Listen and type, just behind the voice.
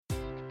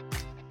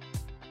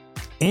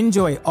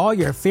Enjoy all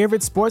your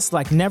favorite sports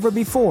like never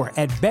before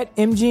at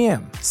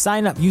BetMGM.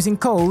 Sign up using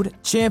code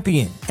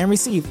CHAMPION and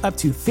receive up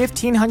to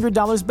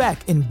 $1,500 back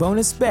in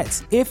bonus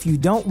bets if you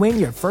don't win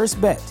your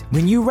first bet.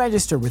 When you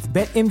register with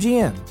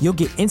BetMGM, you'll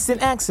get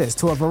instant access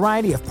to a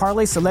variety of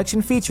parlay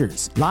selection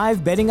features,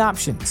 live betting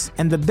options,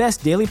 and the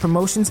best daily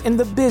promotions in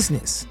the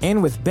business.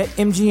 And with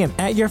BetMGM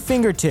at your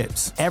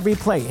fingertips, every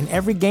play and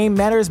every game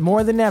matters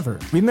more than ever.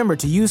 Remember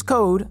to use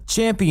code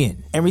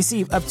CHAMPION and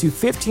receive up to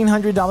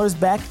 $1,500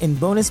 back in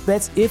bonus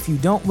bets if you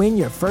don't win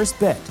your first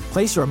bet.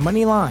 Place your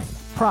money line,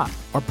 prop,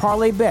 or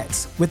parlay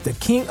bets with the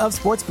king of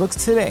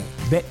sportsbooks today.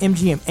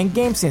 BetMGM and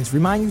GameSense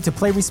remind you to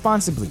play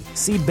responsibly.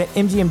 See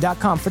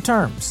BetMGM.com for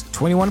terms.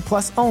 21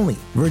 plus only.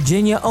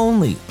 Virginia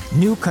only.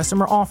 New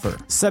customer offer.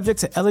 Subject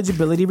to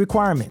eligibility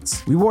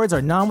requirements. Rewards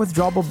are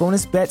non-withdrawable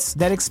bonus bets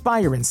that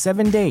expire in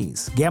 7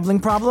 days. Gambling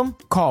problem?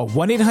 Call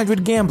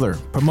 1-800-GAMBLER.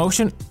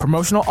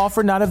 Promotional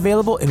offer not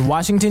available in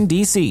Washington,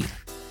 D.C.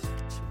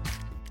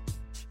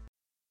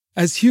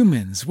 As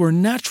humans, we're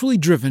naturally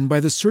driven by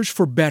the search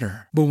for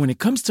better. But when it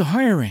comes to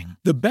hiring,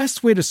 the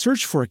best way to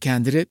search for a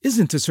candidate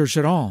isn't to search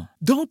at all.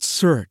 Don't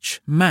search,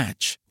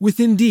 match with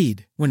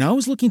Indeed. When I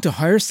was looking to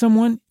hire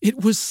someone,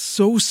 it was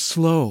so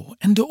slow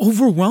and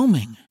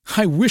overwhelming.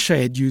 I wish I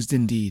had used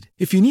Indeed.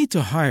 If you need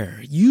to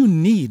hire, you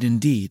need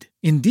Indeed.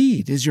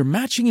 Indeed is your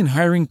matching and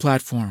hiring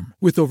platform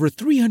with over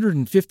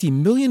 350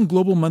 million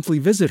global monthly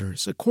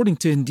visitors, according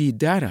to Indeed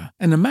data,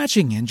 and a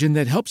matching engine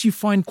that helps you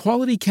find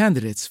quality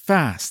candidates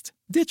fast.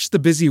 Ditch the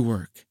busy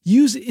work.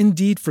 Use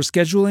Indeed for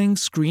scheduling,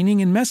 screening,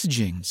 and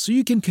messaging so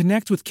you can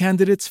connect with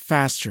candidates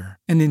faster.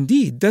 And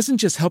Indeed doesn't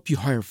just help you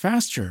hire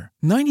faster.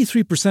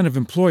 93% of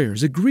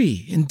employers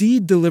agree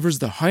Indeed delivers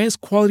the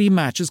highest quality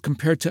matches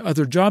compared to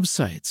other job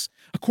sites,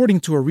 according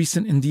to a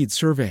recent Indeed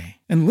survey.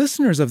 And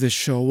listeners of this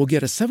show will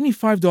get a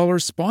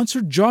 $75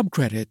 sponsored job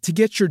credit to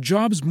get your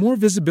jobs more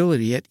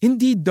visibility at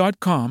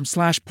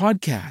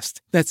Indeed.com/podcast.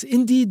 That's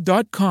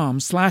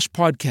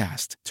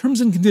Indeed.com/podcast.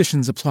 Terms and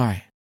conditions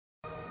apply.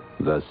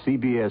 The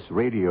CBS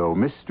Radio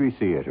Mystery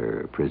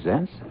Theater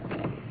presents...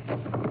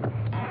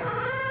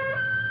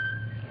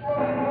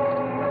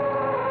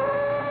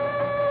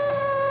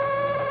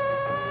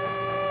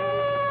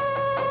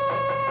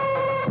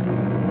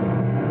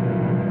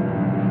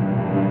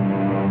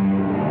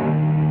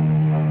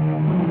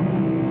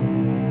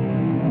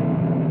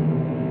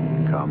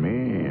 Come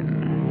in.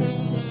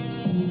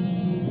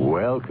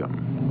 Welcome.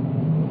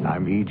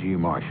 I'm E.G.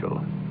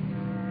 Marshall.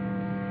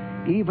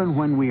 Even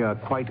when we are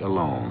quite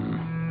alone,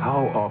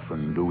 how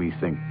often do we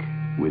think,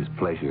 with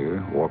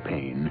pleasure or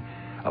pain,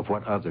 of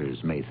what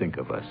others may think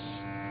of us,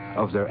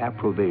 of their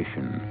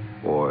approbation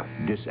or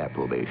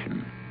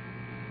disapprobation?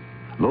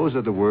 Those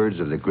are the words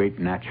of the great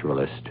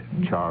naturalist,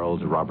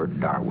 Charles Robert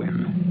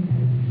Darwin.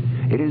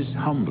 It is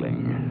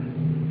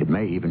humbling, it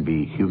may even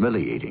be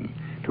humiliating,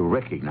 to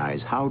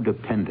recognize how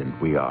dependent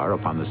we are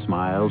upon the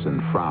smiles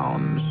and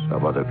frowns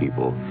of other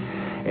people,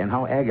 and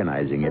how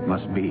agonizing it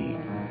must be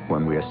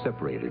when we are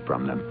separated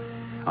from them,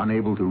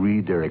 unable to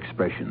read their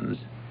expressions,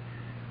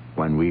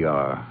 when we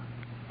are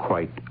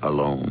quite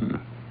alone.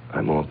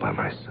 I'm all by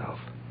myself.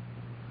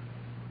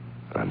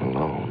 I'm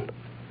alone.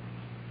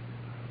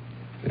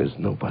 There's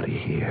nobody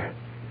here.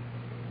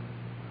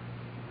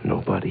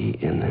 Nobody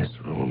in this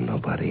room,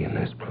 nobody in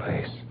this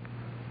place.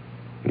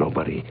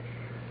 Nobody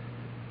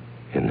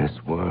in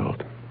this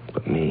world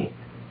but me.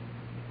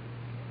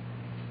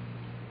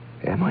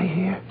 Am I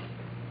here?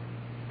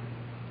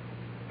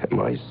 Am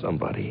I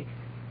somebody?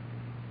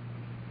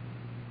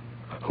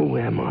 Who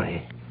am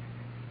I?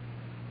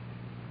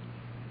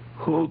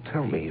 Who'll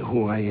tell me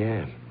who I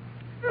am?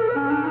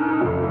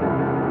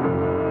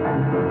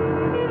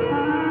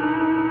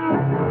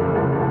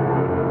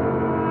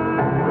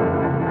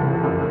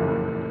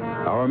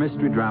 Our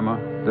mystery drama,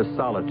 The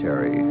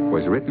Solitary,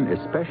 was written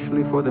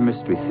especially for the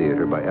Mystery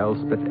Theater by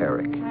Elspeth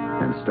Eric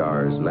and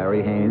stars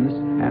Larry Haynes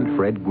and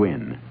Fred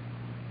Gwynne.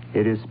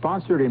 It is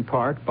sponsored in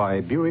part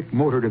by Buick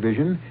Motor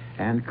Division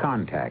and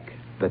Contac,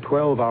 the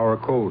 12-hour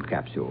cold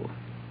capsule.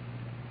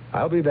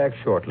 I'll be back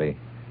shortly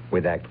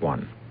with Act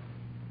One.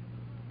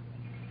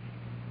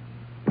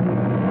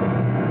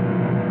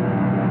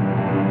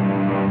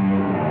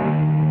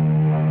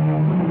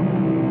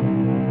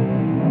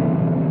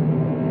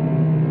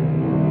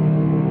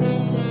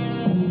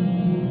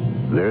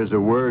 There's a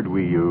word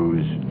we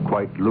use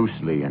quite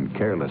loosely and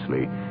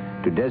carelessly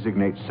to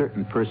designate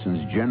certain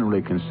persons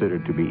generally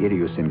considered to be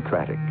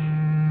idiosyncratic,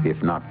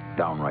 if not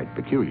downright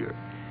peculiar.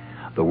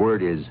 The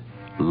word is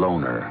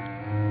loner.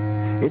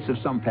 It's of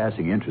some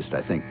passing interest,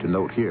 I think, to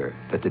note here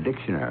that the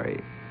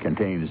dictionary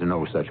contains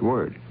no such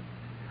word.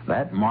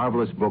 That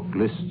marvelous book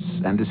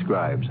lists and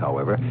describes,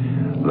 however,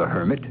 the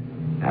hermit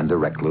and the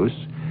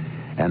recluse,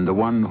 and the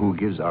one who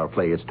gives our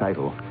play its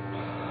title,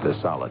 The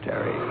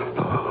Solitary.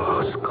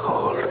 Oh, it's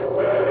cold.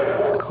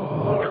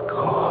 Cold,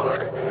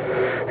 cold.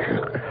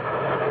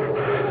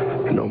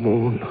 No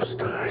moon, no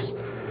stars.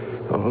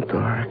 All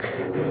dark.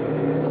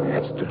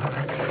 It's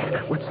dark.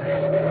 What's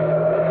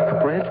that? A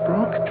branch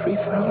broke? A tree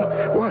fell?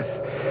 What?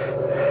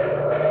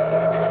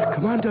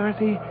 Come on,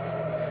 Dorothy.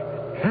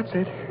 That's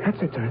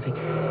it, Dorothy.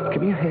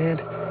 Give me a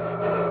hand.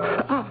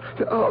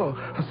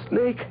 A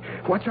snake.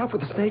 Watch out for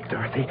the snake,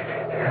 Dorothy.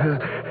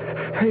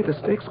 Hey, the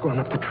snake's gone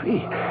up the tree.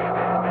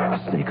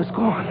 The snake is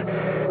gone.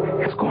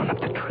 It's gone up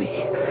the tree.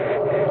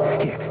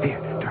 Here,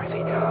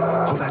 Dorothy.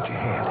 Hold out your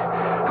hand.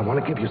 I want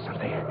to give you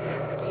something.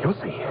 You'll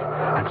see.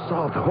 I've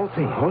solved the whole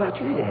thing. Hold out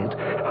your hand.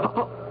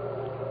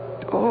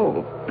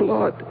 Oh,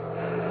 blood.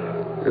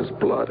 There's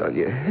blood on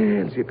your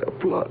hands. You got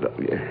blood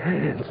on your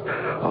hands.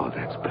 Oh,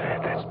 that's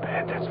bad.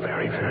 That's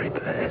very, very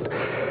bad.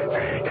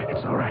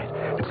 It's all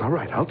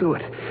right. I'll do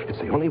it. It's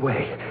the only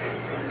way.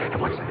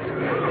 And what's that?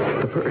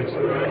 The birds.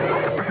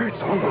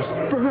 All those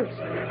birds.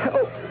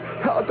 Help.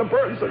 The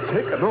birds are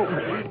taking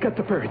over. Get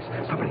the birds.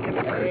 Somebody get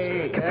the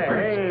birds. Get the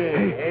birds.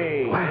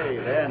 Hey,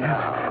 there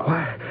now.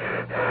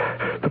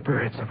 Why? The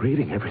birds are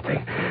eating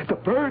everything. The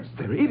birds,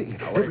 they're eating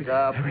Wake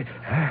up.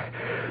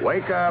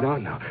 Wake up.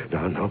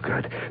 No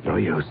good. No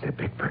use. They're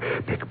big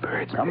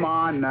birds. Come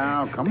on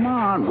now. Come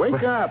on.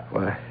 Wake up.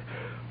 What?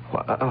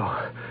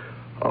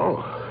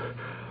 Oh.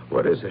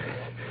 What is it?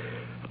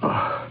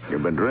 Oh.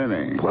 You've been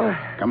dreaming. What?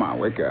 Come on,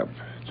 wake up.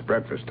 It's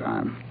breakfast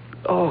time.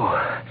 Oh,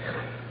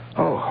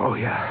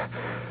 yeah.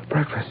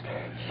 Breakfast.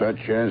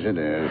 Such as it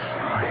is.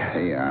 Oh, yeah.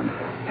 Hey,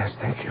 Yes,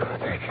 thank you.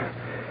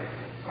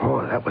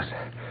 Oh, that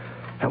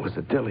was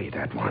a dilly,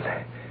 that one.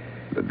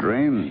 The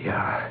dream?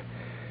 Yeah.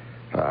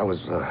 I was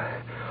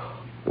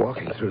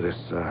walking through this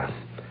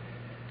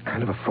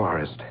kind of a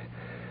forest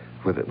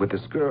with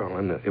this girl,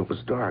 and it was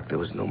dark. There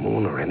was no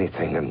moon or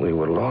anything, and we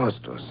were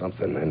lost or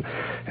something,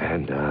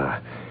 and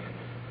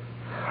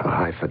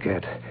I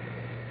forget.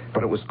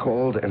 But it was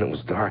cold and it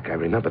was dark. I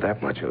remember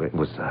that much. It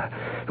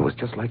was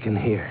just like in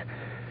here.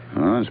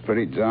 Oh, it's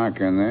pretty dark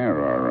in there,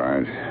 all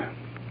right.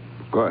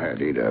 Go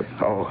ahead, eat up.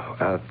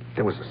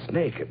 There was a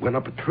snake. It went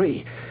up a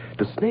tree.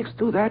 Do snakes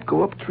do that?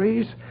 Go up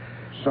trees?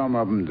 Some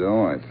of them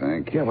do, I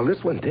think. Yeah, well,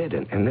 this one did,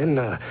 and then,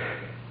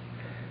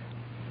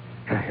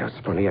 it's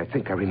funny, I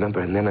think I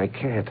remember, and then I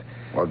can't.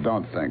 Well,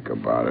 don't think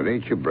about it.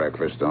 Eat your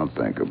breakfast, don't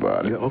think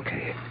about it. Yeah,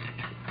 okay.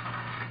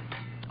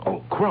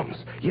 Oh, crumbs.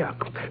 Yeah,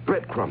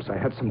 breadcrumbs. I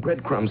had some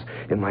breadcrumbs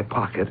in my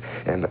pocket,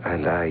 and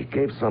I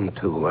gave some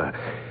to,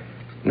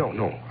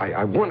 No,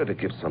 I wanted to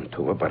give some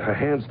to her, but her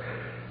hands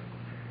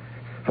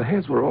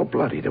were all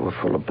bloody. They were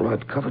full of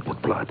blood, covered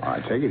with blood. All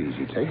right, take it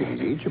easy.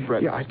 Eat your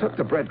breakfast. Yeah, I took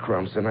the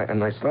breadcrumbs, and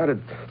I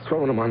started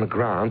throwing them on the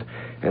ground,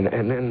 and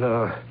then,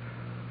 oh,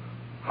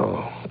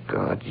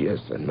 God, yes,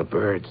 and the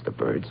birds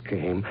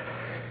came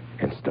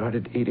and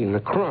started eating the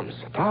crumbs.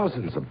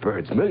 Thousands of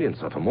birds,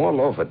 millions of them,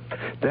 all over,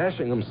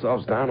 dashing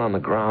themselves down on the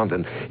ground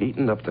and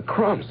eating up the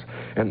crumbs.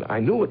 And I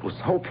knew it was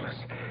hopeless.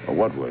 Well,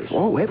 what was?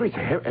 Oh,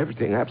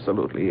 everything,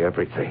 absolutely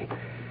everything.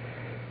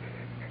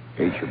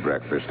 Eat your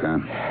breakfast, huh?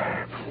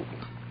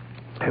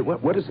 Hey,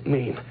 what does it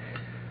mean?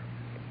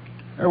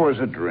 It was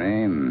a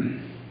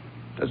dream.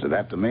 Does it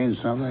have to mean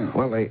something?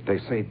 Well, they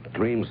say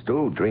dreams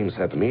do. Dreams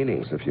have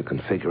meanings if you can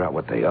figure out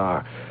what they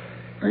are.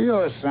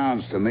 Yours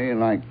sounds to me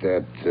like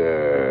that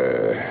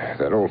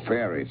old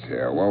fairy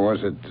tale. What was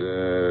it?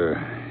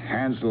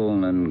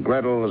 Hansel and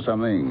Gretel or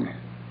something?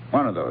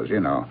 One of those, you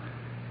know.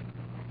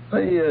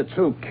 The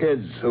two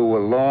kids who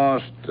were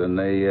lost, and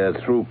they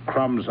threw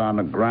crumbs on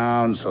the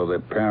ground so their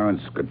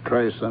parents could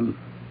trace them.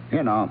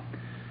 You know,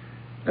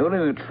 they were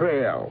leaving a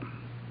trail,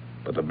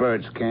 but the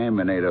birds came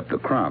and ate up the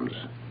crumbs.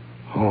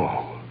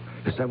 Oh,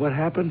 is that what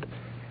happened?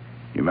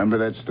 You remember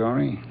that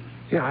story?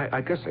 Yeah,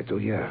 I guess I do,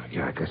 yeah.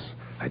 Yeah, I guess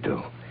I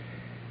do.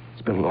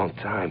 It's been a long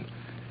time.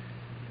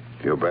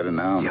 Feel better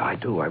now? Yeah, I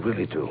do. I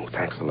really do.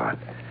 Thanks a lot.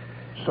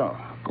 So,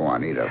 go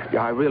on, eat up.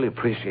 Yeah, I really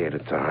appreciate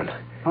it, Don.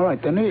 All right,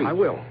 then eat. I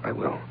will.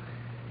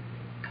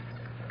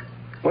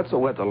 What's the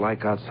weather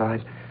like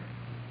outside?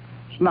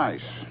 It's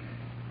nice.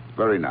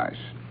 Very nice.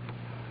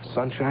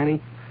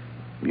 Sunshiny?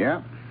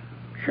 Yeah.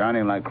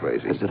 Shining like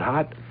crazy. Is it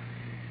hot?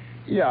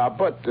 Yeah,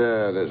 but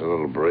there's a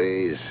little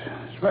breeze.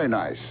 It's very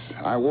nice.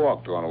 I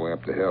walked all the way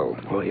up the hill.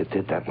 Oh, you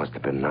did? That must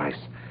have been nice.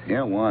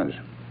 Yeah, it was.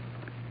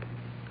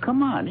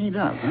 Come on, eat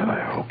up.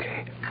 Huh?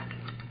 Okay.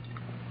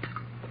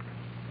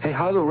 Hey,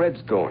 how are the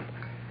Reds doing?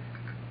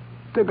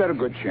 They've got a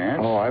good chance.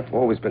 Oh, I've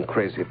always been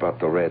crazy about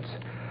the Reds.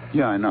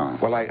 Yeah, I know.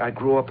 Well, I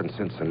grew up in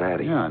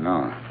Cincinnati. Yeah, I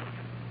know.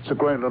 It's a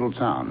great little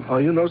town. Oh,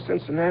 you know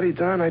Cincinnati,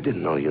 Don? I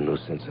didn't know you knew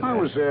Cincinnati. I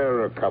was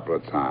there a couple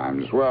of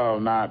times. Well,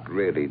 not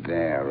really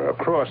there.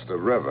 Across the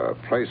river, a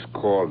place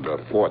called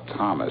Fort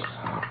Thomas.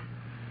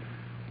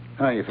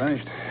 Oh, you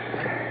finished?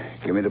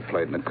 Give me the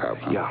plate and the cup.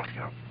 Huh?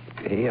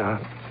 Yeah.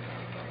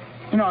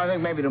 You know, I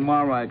think maybe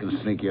tomorrow I can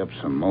sneak you up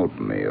some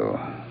oatmeal.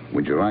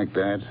 Would you like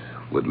that?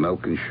 With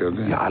milk and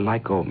sugar? Yeah, I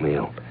like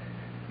oatmeal.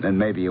 Then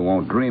maybe you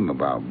won't dream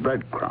about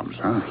breadcrumbs,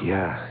 huh?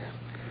 Yeah.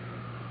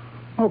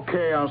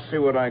 Okay, I'll see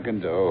what I can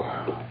do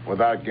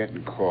without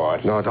getting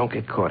caught. No, don't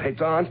get caught. Hey,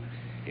 Don?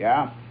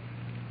 Yeah?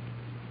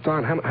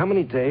 Don, how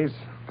many days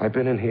I've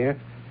been in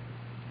here?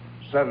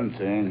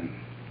 17.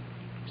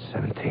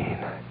 17.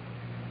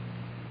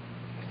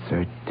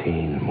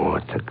 13 more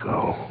to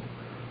go.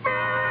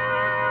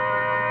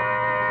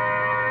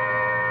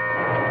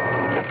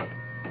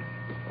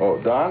 Oh,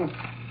 Don?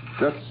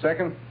 Just a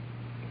second.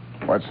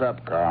 What's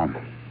up, Carl?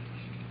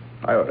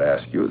 I ought to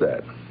ask you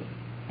that.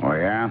 Oh,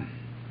 yeah?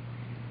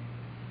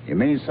 You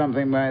mean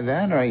something by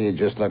that, or are you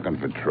just looking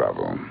for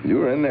trouble? You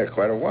were in there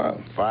quite a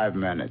while. 5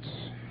 minutes.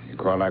 You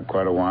call that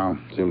quite a while?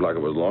 Seemed like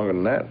it was longer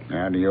than that.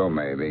 Yeah, to you,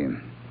 maybe.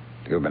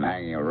 If you've been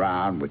hanging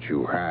around, which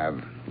you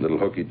have. Little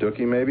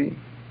hooky-dooky, maybe?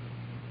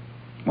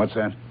 What's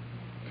that?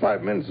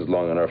 5 minutes is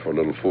long enough for a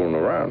little fooling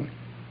around.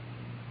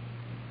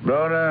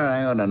 Broder,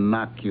 I ought to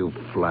knock you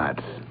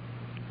flat.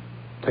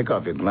 Take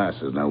off your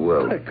glasses, now,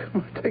 Will. Hey,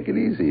 come on, take it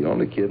easy.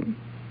 Only kidding.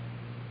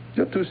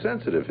 You're too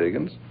sensitive,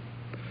 Higgins.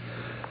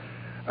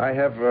 I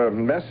have a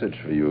message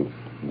for you.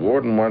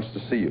 Warden wants to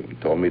see you. He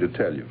told me to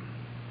tell you.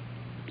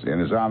 Is he in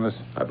his office?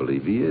 I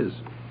believe he is.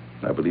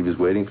 I believe he's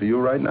waiting for you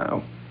right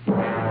now.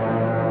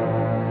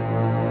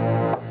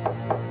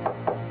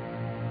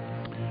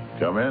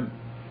 Come in.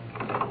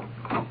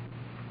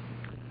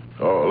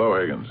 Oh, hello,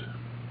 Higgins.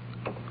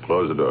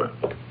 Close the door.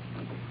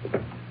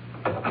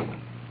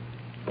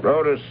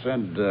 Broder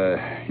said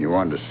you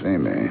wanted to see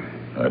me.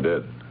 I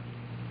did.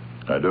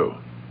 I do.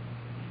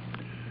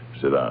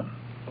 Sit down.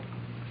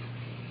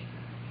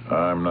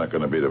 I'm not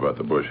going to beat about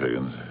the bush,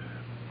 Higgins.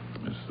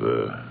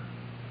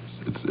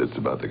 It's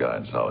about the guy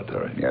in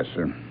solitary. Yes,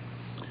 sir.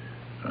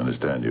 I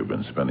understand you've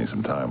been spending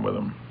some time with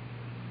him.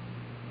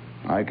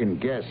 I can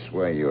guess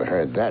where you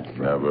heard that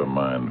from. Never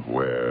mind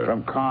where.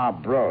 From Carl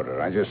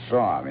Broder. I just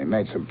saw him. He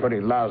made some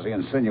pretty lousy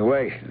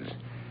insinuations.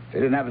 If he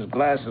didn't have his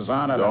glasses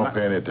on... Don't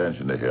pay any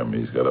attention to him.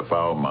 He's got a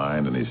foul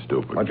mind and he's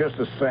stupid. Well, just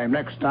the same.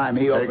 Next time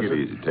he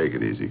opens... Take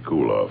it easy.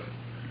 Cool off.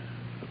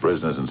 The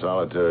prisoner's in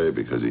solitary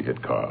because he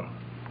hit Carl.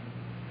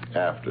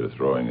 After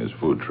throwing his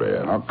food tray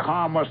at him. Oh,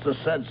 Carl must have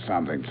said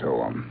something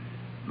to him.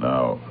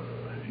 Now,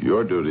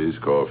 your duties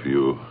call for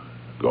you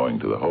going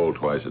to the hole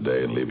twice a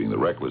day and leaving the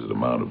requisite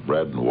amount of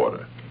bread and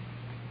water.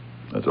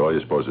 That's all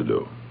you're supposed to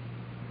do.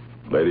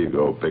 Later, you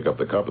go pick up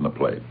the cup and the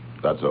plate.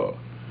 That's all.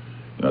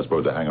 You're not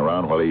supposed to hang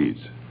around while he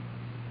eats.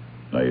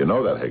 Now, you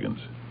know that, Higgins.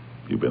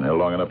 You've been here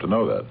long enough to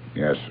know that.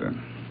 Yes, sir.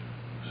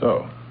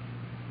 So,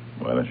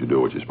 why don't you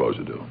do what you're supposed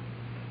to do?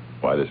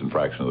 Why this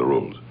infraction of the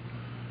rules?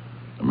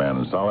 A man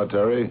in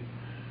solitary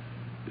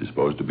is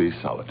supposed to be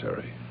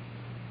solitary.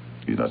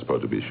 He's not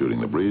supposed to be shooting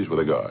the breeze with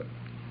a guard.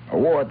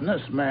 Warden,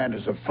 this man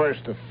is a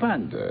first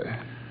offender.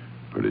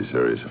 Pretty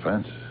serious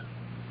offense.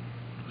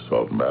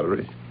 Assault and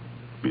battery.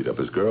 Beat up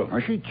his girl.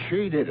 Well, she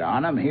cheated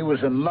on him. He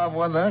was in love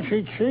with her.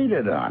 She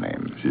cheated on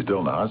him. She's still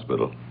in the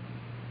hospital.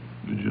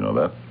 Did you know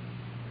that?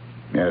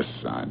 Yes,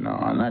 I know.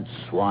 And that's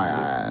why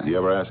I... Did you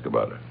ever ask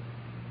about her?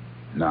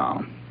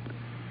 No.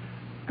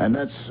 And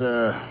that's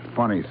a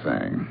funny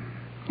thing.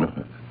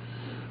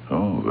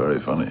 Oh, very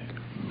funny.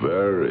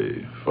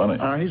 Very funny.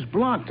 He's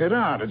blocked it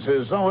out. It's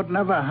as though it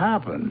never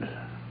happened.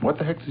 What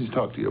the heck does he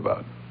talk to you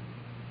about?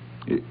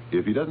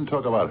 If he doesn't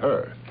talk about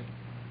her,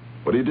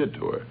 what he did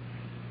to her,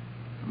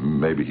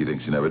 maybe he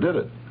thinks he never did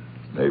it.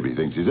 Maybe he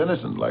thinks he's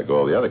innocent, like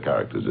all the other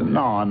characters in...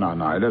 No.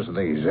 He doesn't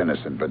think he's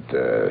innocent, but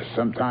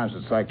sometimes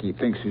it's like he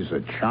thinks he's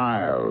a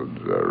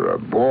child, or a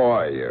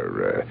boy,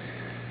 or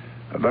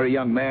a very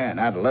young man,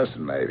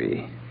 adolescent,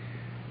 maybe.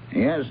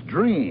 He has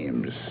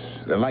dreams.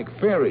 They're like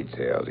fairy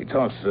tales. He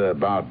talks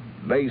about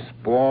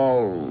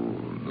baseball,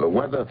 the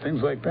weather,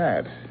 things like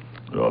that.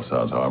 It all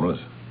sounds harmless.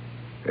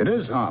 It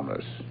is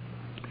harmless.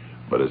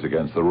 But it's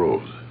against the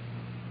rules.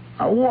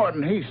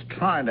 Warden, he's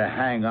trying to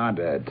hang on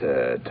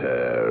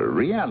to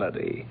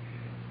reality.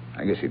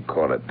 I guess you'd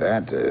call it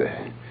that.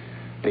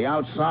 The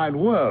outside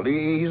world.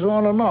 He's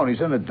all alone.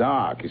 He's in the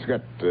dark. He's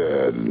got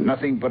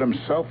nothing but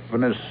himself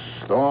and his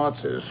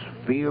thoughts, his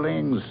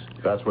feelings.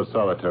 That's what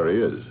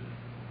solitary is.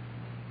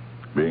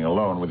 Being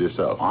alone with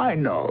yourself. I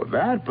know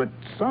that, but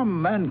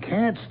some men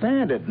can't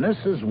stand it, and this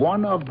is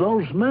one of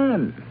those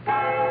men.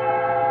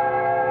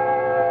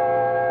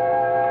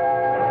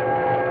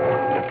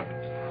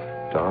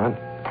 Don?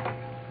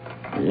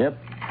 Yep.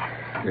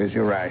 Here's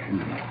your ration.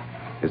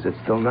 Is it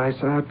still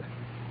nice out?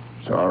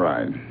 It's all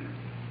right.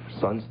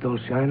 Sun still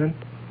shining?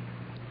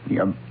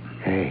 Yep.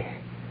 Hey,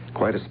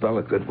 quite a spell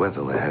of good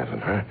weather we're having,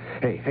 huh?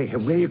 Hey,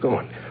 where you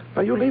going?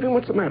 Are you leaving?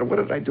 What's the matter? What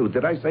did I do?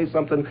 Did I say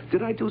something?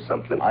 Did I do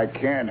something? I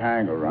can't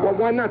hang around. Well,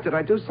 why not? Did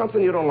I do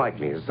something? You don't like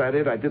me. Is that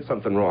it? I did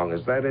something wrong.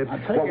 Is that it?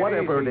 Well,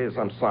 whatever it is,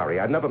 I'm sorry.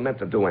 I never meant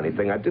to do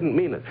anything. I didn't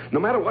mean it. No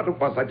matter what it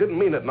was, I didn't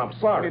mean it, and I'm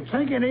sorry.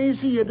 Take it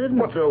easy. You didn't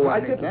do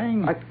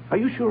anything. Are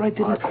you sure I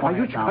didn't?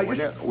 Quiet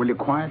down. Will you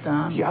quiet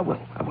down? Yeah, I will.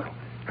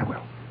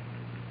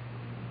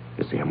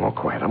 You see, I'm all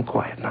quiet. I'm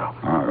quiet now.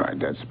 All right,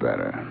 that's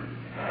better.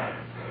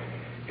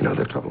 You know,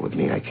 the trouble with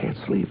me, I can't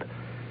sleep.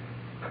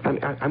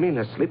 I mean,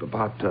 I sleep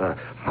about,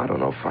 5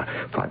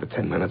 or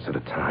 10 minutes at a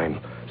time.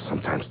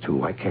 Sometimes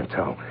 2, I can't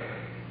tell.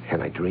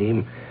 And I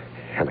dream,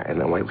 and then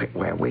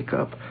I wake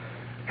up.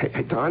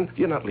 Hey, Don,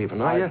 you're not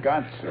leaving, are you? I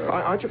got to.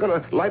 Aren't you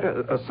going to light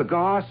a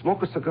cigar,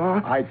 smoke a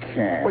cigar? I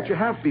can't. But you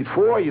have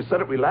before. You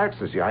said it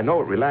relaxes you. I know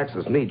it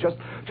relaxes me. Just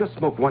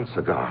smoke one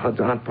cigar, huh,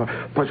 Don?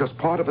 Just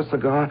part of a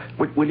cigar.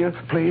 Will you,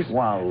 please?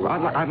 Well,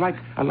 I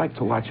like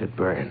to watch it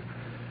burn.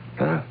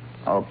 Huh?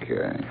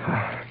 Okay.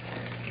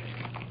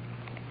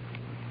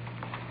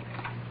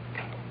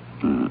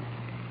 Is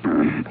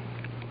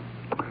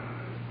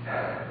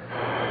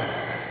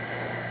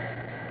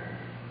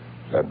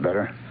that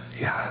better?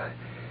 Yeah.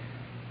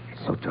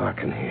 It's so dark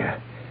in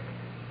here.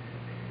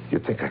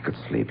 You'd think I could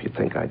sleep. You'd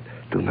think I'd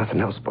do nothing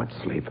else but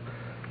sleep.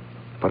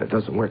 But it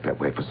doesn't work that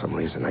way for some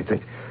reason. I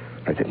think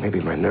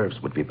maybe my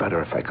nerves would be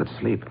better if I could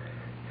sleep.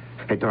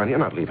 Hey, Don, you're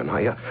not leaving, are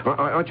you?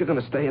 Aren't you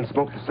going to stay and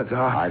smoke the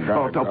cigar? I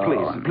gotta don't,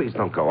 go. please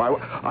don't go.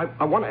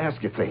 I want to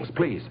ask you things.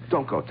 Please,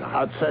 don't go, Don.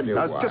 I'll tell you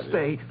what. Just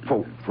stay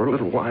for a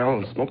little while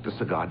and smoke the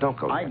cigar. Don't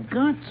go. I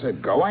got to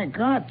go. I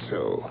got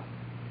to.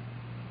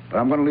 But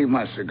I'm going to leave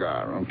my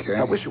cigar, okay?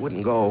 I wish you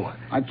wouldn't go.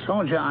 I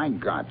told you I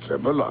got to.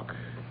 But look,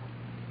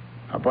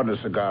 I put a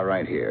cigar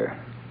right here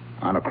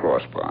on a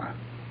crossbar.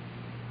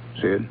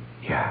 See it?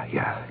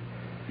 Yeah.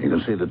 You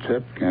can see the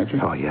tip, can't you?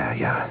 Oh,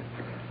 yeah.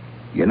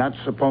 You're not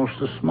supposed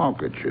to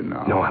smoke it, you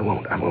know. No, I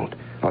won't.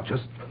 I'll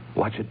just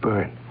watch it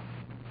burn.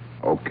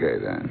 Okay,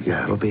 then.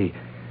 Yeah, it'll be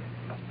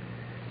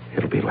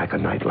like a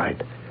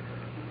nightlight.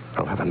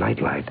 I'll have a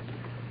nightlight.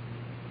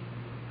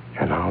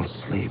 And I'll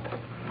sleep.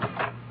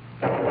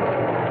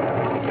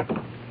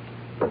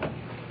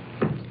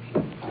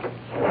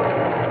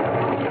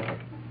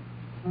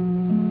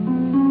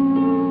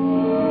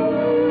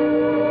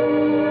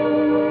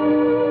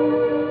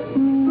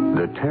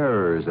 The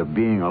terrors of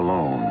being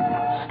alone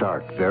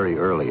start very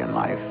early in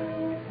life.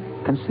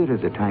 Consider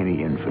the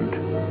tiny infant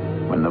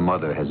when the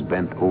mother has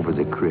bent over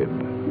the crib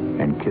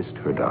and kissed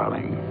her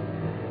darling.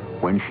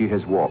 When she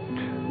has walked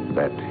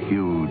that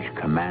huge,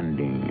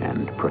 commanding,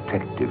 and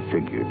protective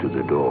figure to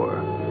the door,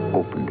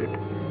 opened it,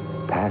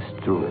 passed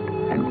through it,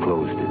 and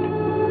closed it.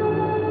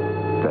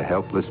 The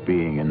helpless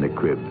being in the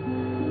crib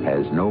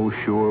has no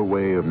sure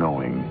way of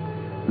knowing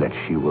that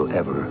she will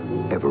ever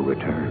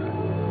return.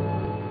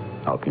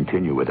 I'll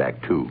continue with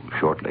Act 2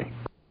 shortly.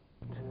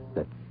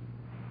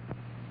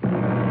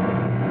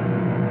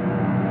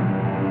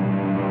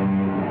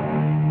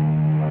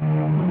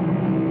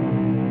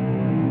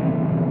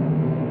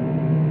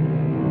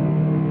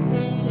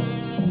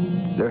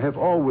 There have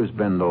always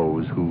been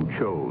those who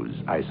chose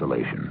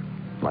isolation,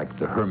 like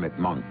the hermit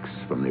monks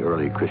from the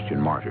early Christian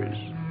martyrs,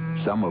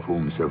 some of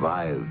whom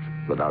survived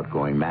without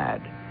going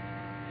mad.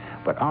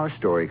 But our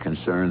story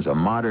concerns a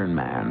modern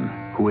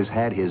man who has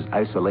had his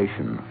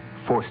isolation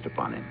forced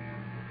upon him,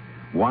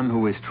 one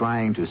who is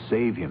trying to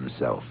save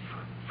himself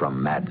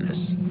from madness.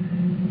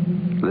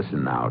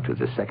 Listen now to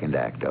the second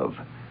act of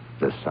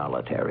The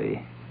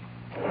Solitary.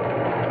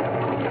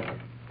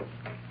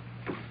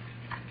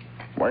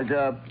 Wake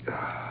up.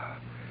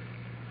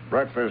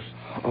 Breakfast.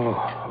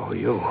 Oh,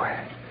 you.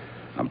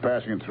 I'm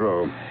passing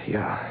through.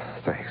 Yeah,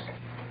 thanks.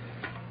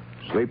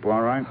 Sleep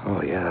all right?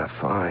 Oh, yeah,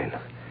 fine.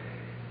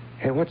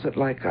 Hey, what's it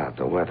like out,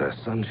 the weather?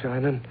 Sun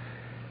shining?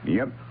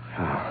 Yep.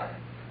 Oh,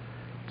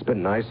 it's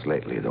been nice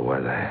lately, the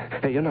weather.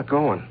 Hey, you're not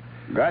going.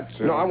 Got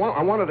to. No,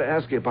 I wanted to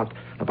ask you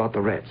about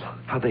the Reds.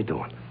 How they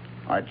doing?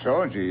 I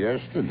told you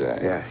yesterday.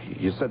 Yeah,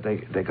 you said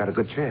they got a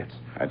good chance.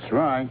 That's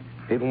right.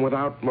 Even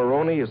without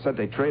Maroney, you said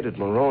they traded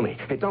Maroney.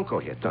 Hey, don't go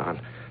yet, Don.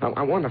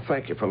 I want to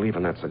thank you for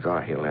leaving that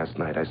cigar here last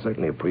night. I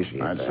certainly appreciate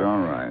that. That's all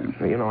right.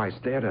 You know, I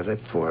stared at it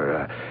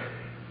for,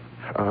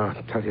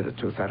 tell you the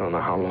truth, I don't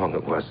know how long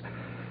it was.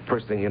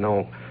 First thing you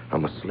know,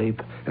 I'm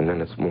asleep, and then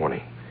it's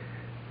morning.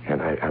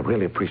 And I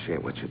really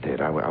appreciate what you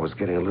did. I was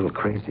getting a little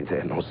crazy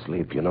there, no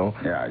sleep, you know?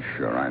 Yeah,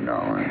 sure, I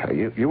know.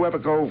 You ever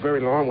go very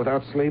long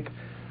without sleep?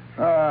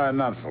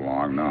 Not for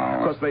long, no.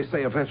 Of course, they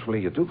say eventually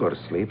you do go to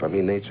sleep. I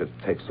mean, nature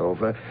takes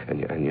over, and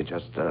you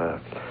just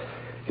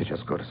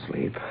go to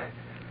sleep.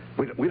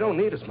 We don't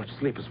need as much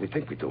sleep as we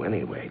think we do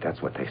anyway.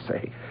 That's what they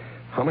say.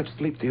 How much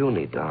sleep do you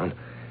need, Don?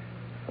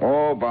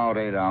 Oh, about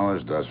 8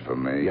 hours does for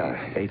me. Yeah,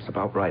 8's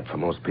about right for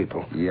most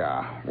people.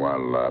 Yeah,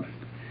 well,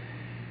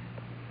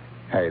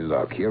 hey,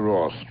 look, you're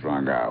all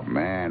strung out,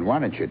 man. Why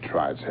don't you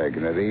try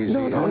taking it easy?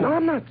 No,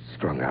 I'm not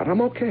strung out.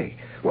 I'm okay.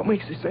 What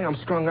makes you say I'm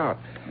strung out?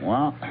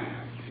 Well,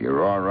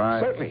 you're all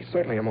right.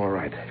 Certainly I'm all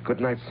right.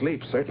 Good night's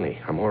sleep, certainly.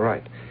 I'm all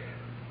right.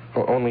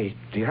 Only,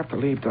 do you have to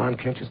leave, Don?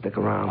 Can't you stick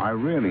around? I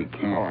really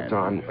can't. Oh,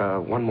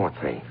 Don, one more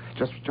thing.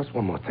 Just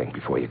one more thing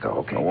before you go,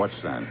 okay? Oh, what's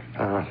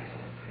that?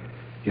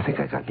 You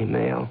think I got any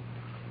mail?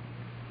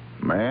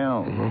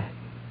 Mail?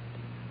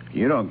 Mm-hmm.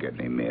 You don't get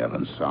any mail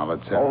in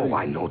Solitary. Oh,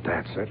 I know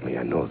that. Certainly,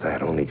 I know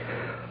that. Only,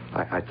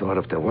 I thought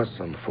if there was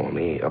some for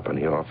me up in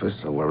the office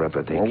or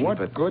wherever they keep it... Well,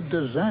 what good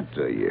does that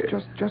do you?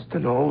 Just to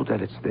know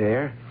that it's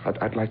there.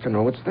 I'd like to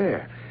know it's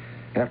there.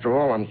 After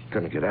all, I'm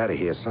going to get out of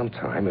here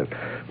sometime. It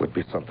would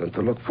be something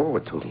to look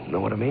forward to. Know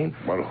what I mean?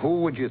 Well,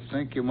 who would you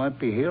think you might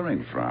be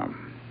hearing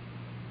from?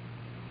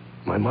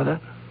 My mother?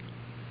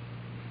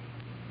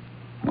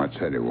 I'll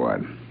tell you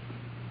what.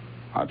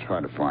 I'll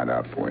try to find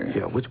out for you.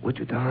 Yeah, would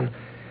you, Don?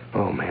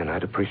 Oh, man,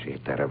 I'd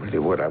appreciate that. I really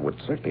would. I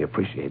would certainly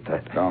appreciate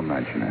that. Don't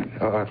mention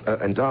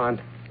it. And Don?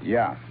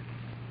 Yeah?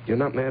 You're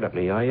not mad at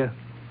me, are you?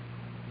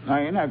 No,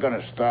 you're not going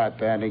to start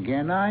that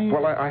again, are you?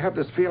 Well, I have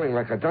this feeling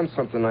like I've done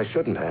something I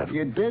shouldn't have.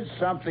 You did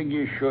something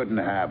you shouldn't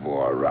have,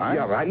 all right?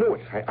 Yeah, I knew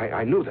it.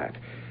 I knew that.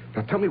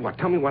 Now, tell me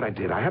what I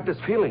did. I have this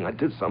feeling I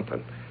did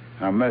something.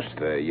 Now,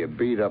 mister, you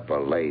beat up a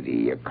lady.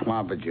 You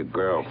clobbered your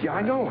girlfriend. Yeah,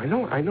 I know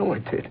I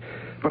did.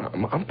 But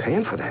I'm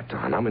paying for that,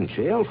 Don. I'm in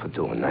jail for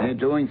doing that. You're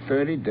doing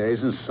 30 days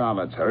in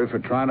solitary for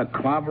trying to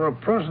clobber a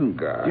prison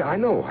guard. Yeah, I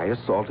know. I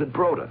assaulted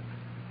Broder.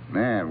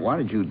 Man, why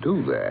did you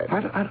do that?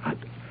 I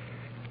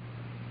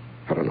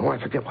don't know. I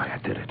forget why I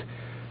did it.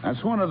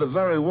 That's one of the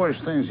very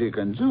worst things you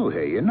can do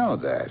here. You know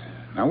that.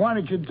 Now, why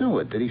did you do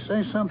it? Did he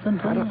say something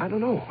to you? I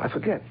don't know. I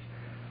forget.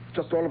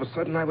 Just all of a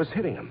sudden, I was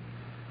hitting him.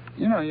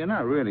 You know, you're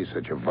not really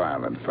such a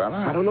violent fella.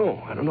 I don't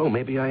know.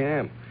 Maybe I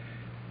am.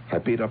 I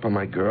beat up on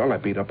my girl. I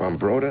beat up on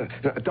Broder.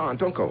 Don,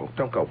 don't go.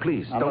 Don't go,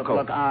 please. Don't go.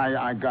 Look,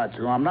 I got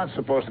you. I'm not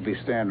supposed to be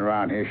standing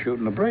around here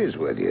shooting the breeze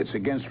with you. It's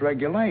against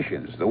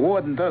regulations. The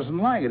warden doesn't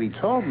like it. He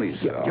told me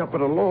so. Yeah,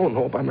 but alone,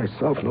 all by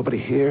myself, nobody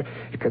here.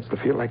 It gets to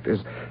feel like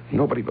there's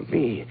nobody but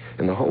me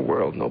in the whole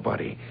world,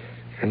 nobody.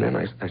 And then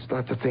I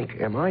start to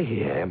think, am I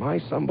here? Am I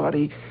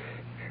somebody?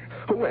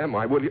 Who am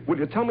I? Will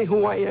you tell me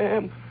who I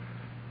am?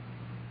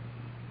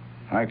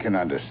 I can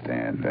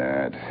understand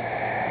that.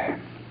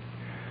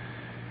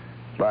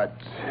 But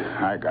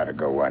I gotta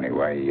go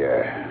anyway.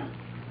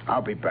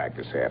 I'll be back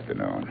this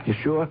afternoon. You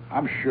sure?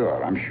 I'm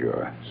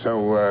sure.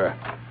 So,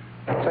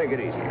 take it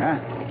easy,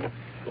 huh?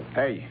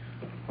 Hey,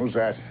 who's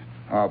that?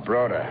 Oh,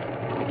 Broder.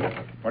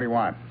 What do you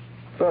want?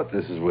 Thought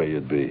this is where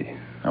you'd be.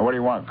 Now, what do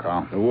you want,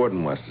 Carl? The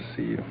warden wants to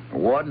see you. The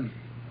warden?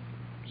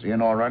 Is he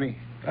in already?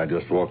 I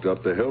just walked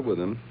up the hill with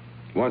him.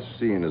 He wants to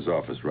see you in his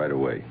office right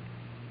away.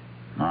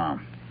 Oh,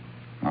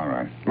 all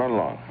right. Run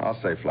along.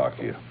 I'll say flock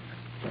to you.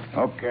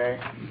 Okay.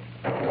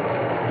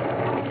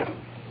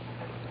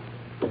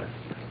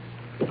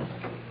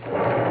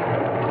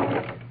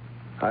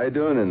 How you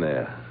doing in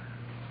there?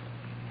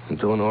 I'm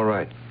doing all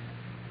right.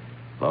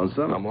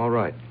 Lonesome? I'm all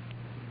right.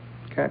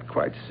 Can't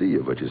quite see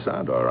you, but you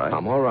sound all right.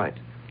 I'm all right.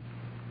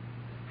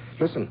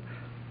 Listen,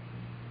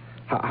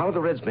 how are the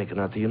Reds making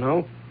out, do you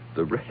know?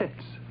 The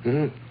Reds?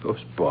 Mm-hmm.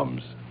 Those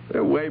bums.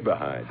 They're way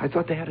behind. I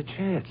thought they had a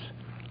chance.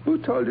 Who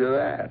told you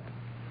that?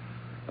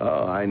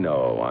 Oh, I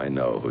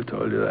know who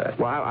told you that.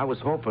 Well, I was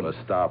hoping. Well,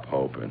 stop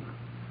hoping.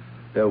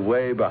 They're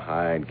way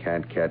behind,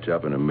 can't catch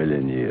up in a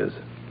million years.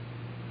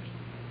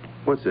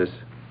 What's this?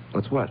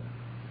 What's what?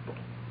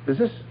 Is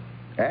this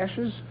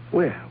ashes?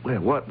 Where?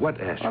 What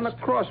ashes? On the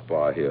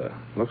crossbar here.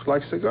 Looks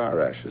like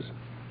cigar ashes.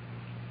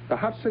 Now,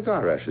 how'd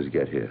cigar ashes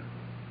get here?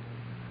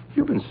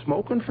 You've been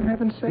smoking, for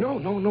heaven's sake? No,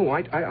 I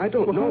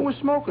don't Well, know. who was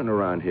smoking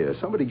around here?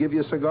 Somebody give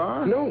you a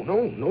cigar? No,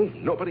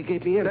 nobody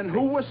gave me anything. Then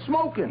who was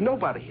smoking?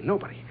 Nobody.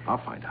 I'll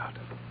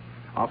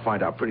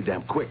find out pretty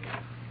damn quick.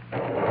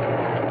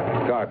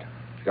 Guard,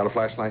 you got a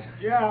flashlight?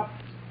 Yeah.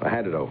 Well,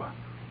 hand it over.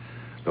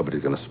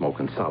 Nobody's gonna smoke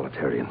in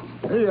solitary and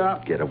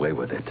get away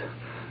with it.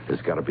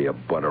 There's gotta be a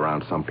butt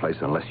around someplace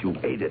unless you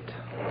ate it.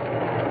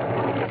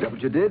 Is that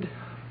what you did?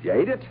 You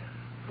ate it?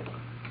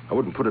 I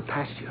wouldn't put it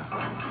past you.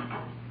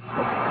 Okay,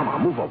 come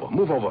on,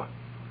 move over.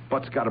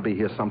 Butt's gotta be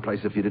here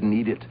someplace if you didn't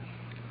eat it.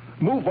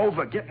 Move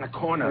over, get in the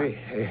corner.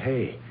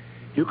 Hey.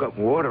 You got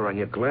water on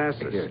your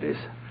glasses.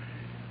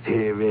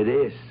 Here it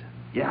is.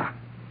 Yeah.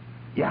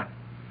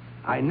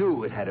 I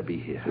knew it had to be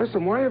here.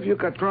 Listen, why have you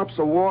got drops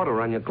of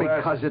water on your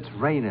glasses? Because it's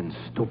raining,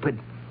 stupid.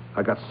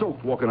 I got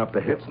soaked walking up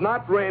the hill. It's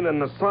not raining.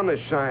 The sun is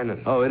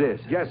shining. Oh, it is?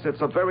 Yes, it's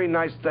a very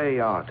nice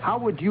day out. How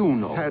would you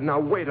know? Now,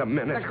 wait a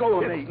minute. Let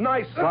go of it's me.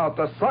 nice out.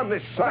 The sun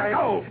is shining.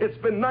 go. It's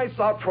been nice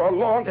out for a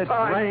long It's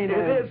time. raining.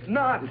 It is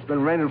not. It's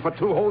been raining for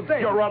 2 whole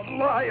days. You're a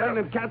liar.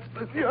 Raining cats.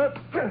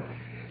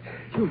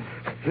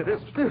 It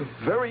is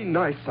very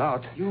nice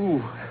out.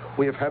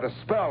 We have had a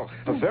spell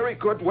of very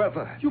good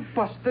weather. You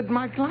busted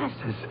my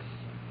glasses.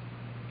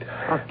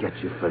 I'll get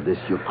you for this,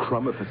 you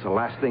crumb, if it's the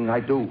last thing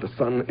I do. The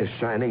sun is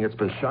shining. It's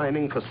been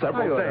shining for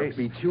several days. I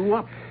beat you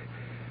up.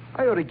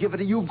 I ought to give it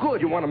to you good.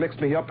 You want to mix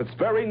me up? It's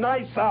very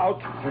nice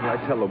out. What did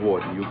I tell the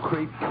warden, you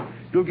creep?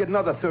 You'll get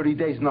another 30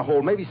 days in the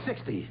hole, maybe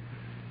 60.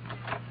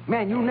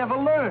 Man, you never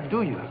learn,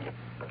 do you?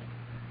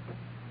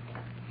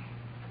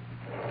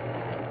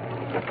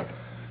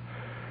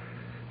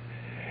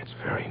 It's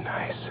very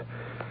nice.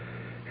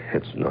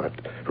 It's not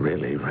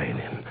really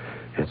raining.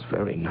 It's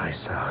very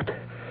nice out.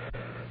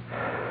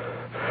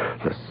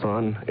 The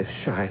sun is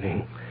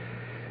shining.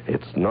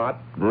 It's not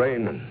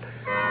raining.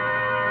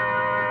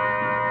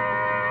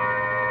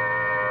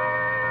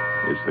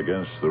 It's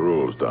against the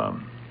rules,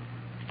 Don.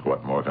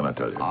 What more can I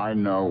tell you? I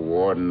know,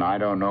 Warden. I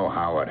don't know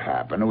how it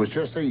happened. It was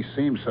just that he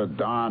seemed so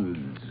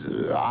darned,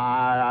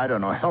 I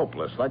don't know,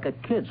 helpless, like a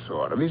kid,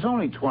 sort of. He's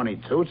only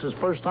 22. It's his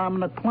first time in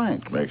the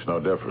clink. Makes no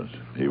difference.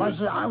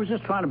 I was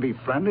just trying to be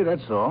friendly,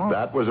 that's all.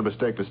 That was a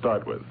mistake to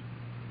start with.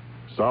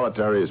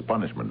 Solitary is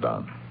punishment,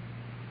 Don.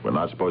 We're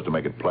not supposed to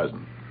make it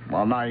pleasant.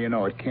 Well, now you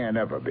know it can't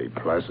ever be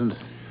pleasant.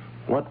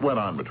 What went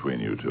on between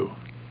you two?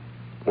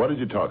 What did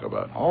you talk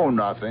about? Oh,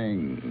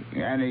 nothing.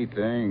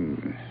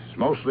 Anything. It's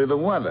mostly the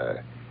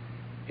weather.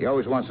 He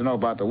always wants to know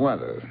about the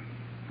weather.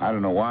 I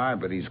don't know why,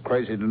 but he's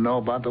crazy to know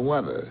about the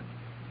weather.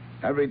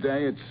 Every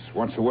day it's,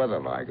 what's the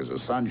weather like? Is the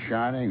sun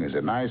shining? Is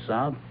it nice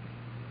out?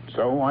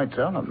 So I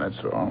tell him,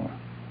 that's all.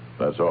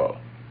 That's all.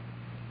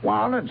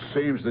 Well, it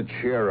seems to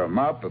cheer him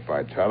up if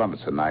I tell him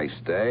it's a nice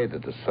day,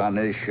 that the sun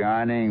is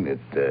shining, that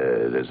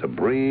there's a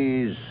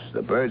breeze,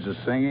 the birds are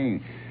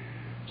singing.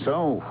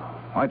 So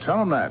I tell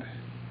him that.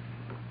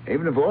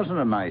 Even if it wasn't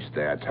a nice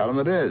day, I tell him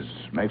it is.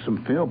 Makes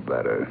him feel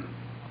better.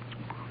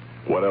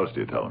 What else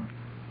do you tell him?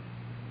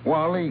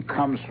 Well, he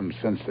comes from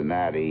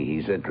Cincinnati.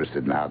 He's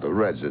interested in how the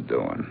Reds are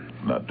doing.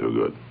 Not too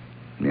good.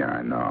 Yeah,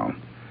 I know.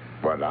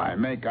 But I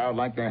make out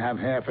like they have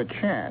half a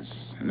chance.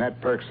 And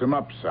that perks them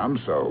up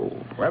some, so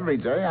every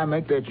day I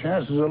make their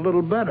chances a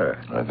little better.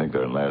 I think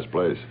they're in last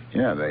place.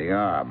 Yeah, they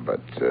are,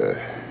 but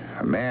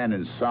a man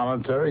in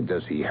solitary,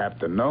 does he have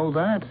to know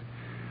that?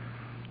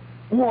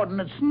 Warden,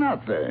 it's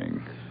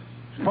nothing.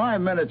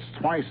 5 minutes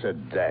twice a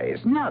day.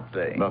 It's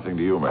nothing. Nothing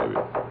to you, maybe.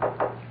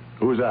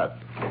 Who's that?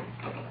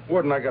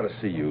 Warden, I gotta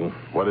see you.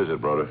 What is it,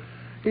 brother?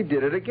 He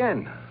did it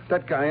again.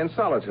 That guy in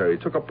solitary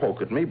took a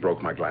poke at me,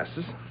 broke my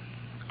glasses.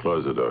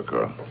 Close the door,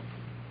 Carl.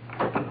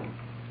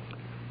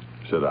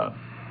 Sit down.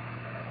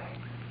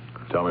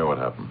 Tell me what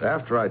happened.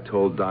 After I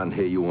told Don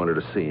here you wanted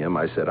to see him,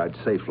 I said I'd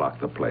safe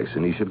lock the place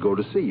and he should go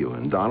to see you,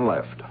 and Don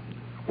left.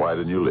 Why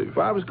didn't you leave?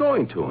 Well, I was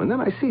going to, and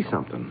then I see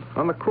something.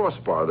 On the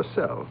crossbar of the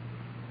cell,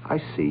 I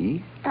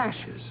see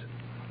ashes.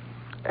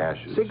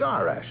 Ashes?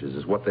 Cigar ashes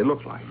is what they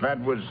look like.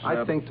 That was...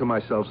 I think to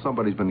myself,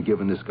 somebody's been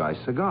giving this guy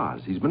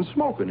cigars. He's been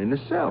smoking in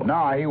his cell.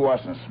 No, he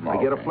wasn't smoking.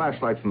 I get a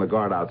flashlight from the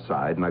guard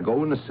outside, and I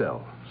go in the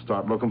cell,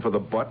 start looking for the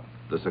butt,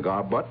 the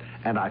cigar butt,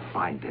 and I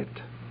find it.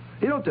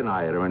 He don't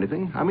deny it or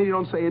anything. I mean, he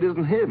don't say it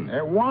isn't him.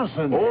 It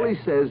wasn't. All he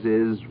says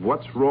is,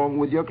 what's wrong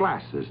with your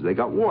glasses? They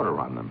got water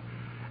on them.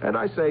 And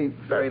I say,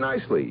 very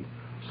nicely,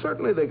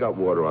 certainly they got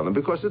water on them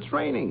because it's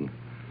raining.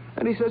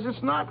 And he says,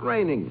 it's not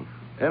raining.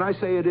 And I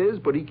say it is,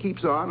 but he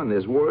keeps on, and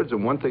there's words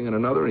and one thing and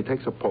another, and he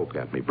takes a poke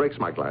at me, breaks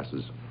my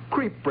glasses.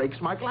 Creep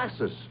breaks my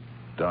glasses.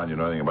 Don, you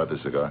know anything about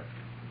this cigar?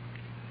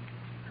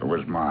 It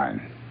was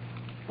mine.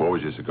 What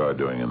was your cigar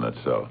doing in that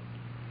cell?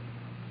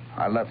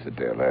 I left it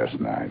there last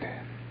night.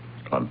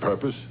 On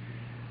purpose?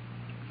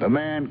 The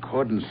man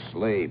couldn't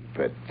sleep.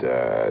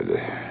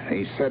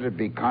 He said it'd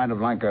be kind of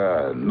like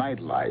a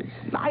nightlight.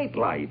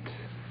 Nightlight?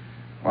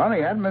 Well,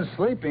 he hadn't been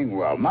sleeping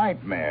well.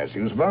 Nightmares. He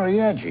was very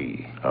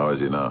edgy. How is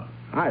he now?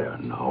 I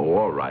don't know.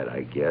 All right,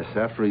 I guess.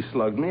 After he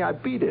slugged me, I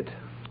beat it.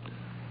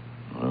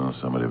 Well,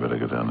 somebody better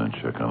go down there and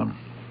check on him.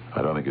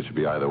 I don't think it should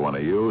be either one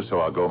of you, so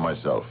I'll go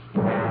myself.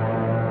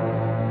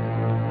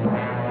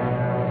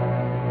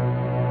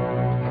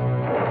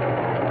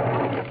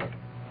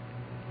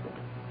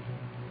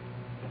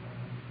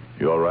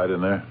 You all right in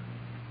there?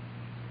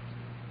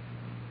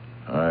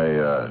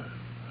 I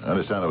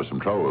understand there was some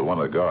trouble with one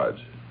of the guards.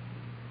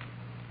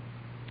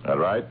 That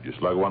right? You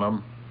slugged one of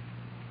them?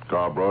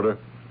 Carl Broder?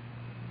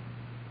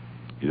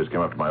 He just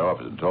came up to my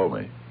office and told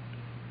me.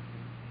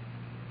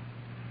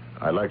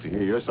 I'd like to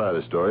hear your side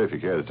of the story if you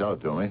care to tell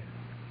it to me.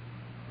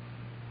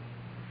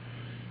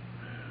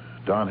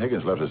 Don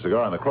Higgins left a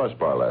cigar on the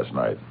crossbar last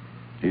night.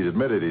 He's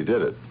admitted he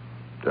did it.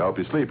 To help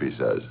you sleep, he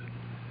says.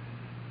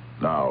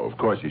 Now, of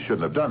course, he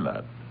shouldn't have done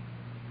that.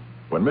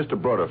 When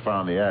Mr. Broder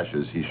found the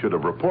ashes, he should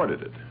have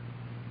reported it.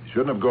 He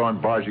shouldn't have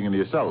gone barging into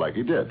your cell like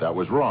he did. That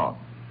was wrong.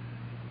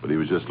 But he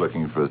was just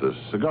looking for the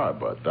cigar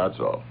butt, that's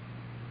all.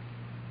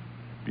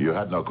 You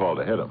had no call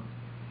to hit him.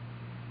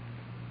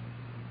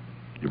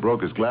 You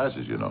broke his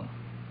glasses, you know.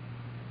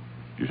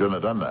 You shouldn't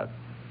have done that.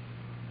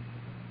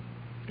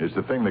 It's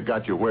the thing that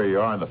got you where you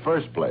are in the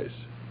first place.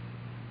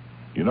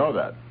 You know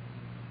that.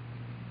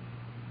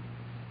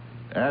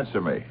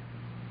 Answer me.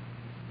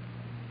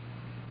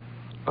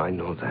 I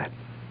know that.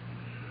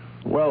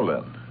 Well,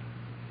 then.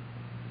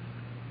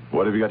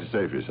 What have you got to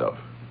say for yourself?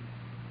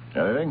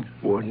 Anything?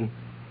 Warden,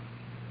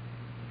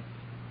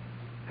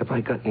 have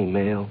I got any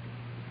mail?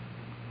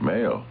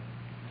 Mail?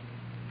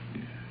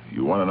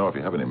 You want to know if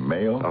you have any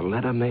mail? A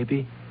letter,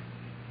 maybe?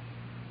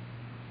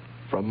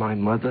 From my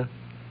mother?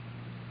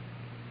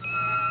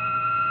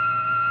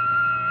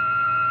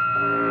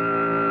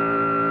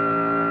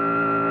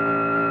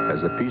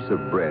 As a piece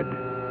of bread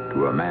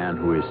to a man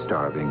who is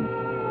starving,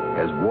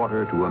 as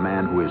water to a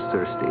man who is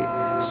thirsty,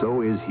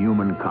 so is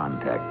human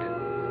contact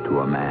to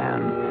a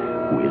man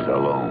who is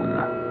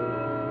alone.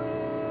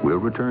 We'll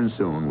return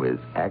soon with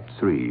Act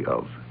 3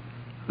 of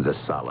The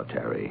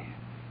Solitary.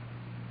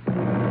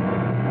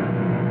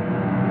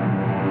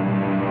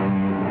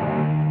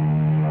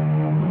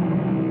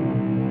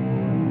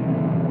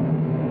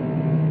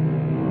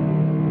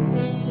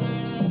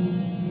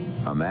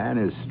 A man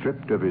is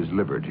stripped of his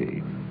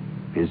liberty.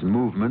 His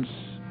movements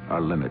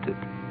are limited.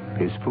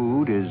 His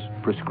food is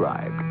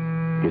prescribed.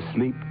 His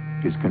sleep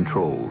is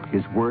controlled.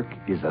 His work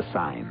is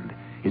assigned.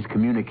 His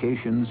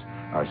communications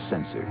are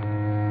censored.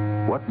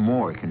 What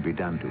more can be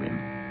done to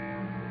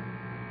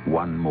him?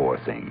 One more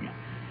thing.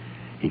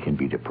 He can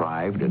be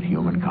deprived of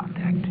human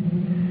contact.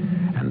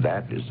 And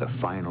that is the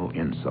final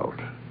insult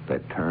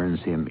that turns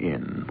him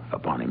in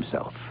upon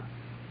himself.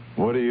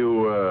 What are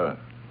you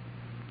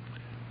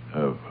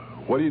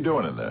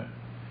doing in there?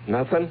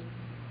 Nothing?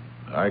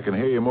 I can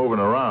hear you moving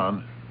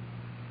around.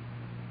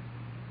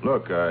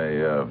 Look,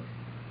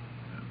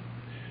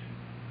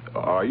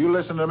 Are you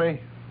listening to me?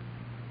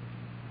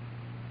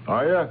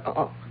 Are you?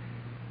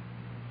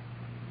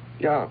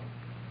 Yeah.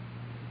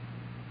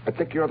 I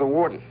think you're the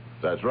warden.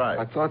 That's right.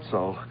 I thought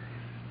so.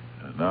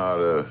 Now,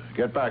 to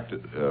get back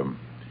to...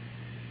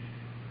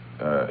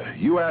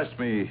 you asked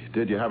me,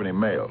 did you have any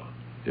mail?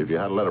 If you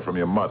had a letter from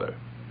your mother.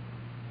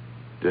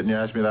 Didn't you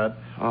ask me that?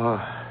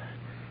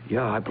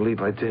 Yeah, I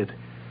believe I did.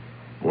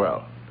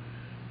 Well,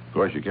 of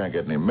course you can't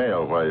get any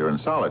mail while you're in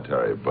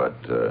solitary, but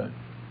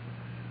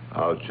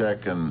I'll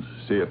check and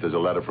see if there's a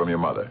letter from your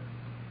mother.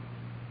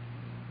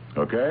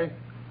 Okay?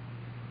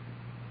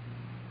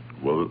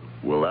 Will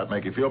that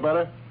make you feel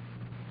better?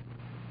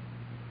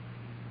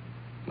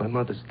 My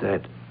mother's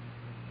dead.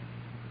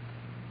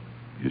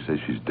 You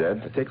say she's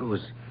dead? I think it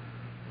was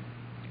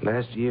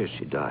last year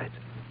she died.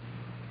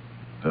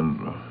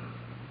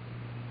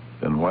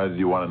 Then why did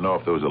you want to know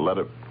if there was a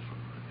letter?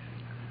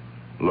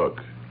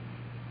 Look,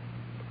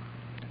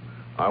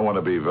 I want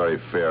to be very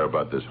fair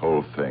about this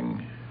whole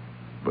thing,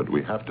 but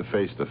we have to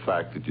face the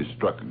fact that you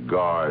struck a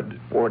guard.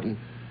 Warden.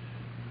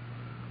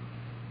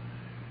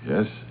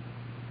 Yes?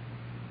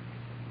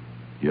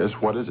 Yes,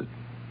 what is it?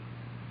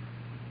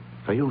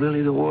 Are you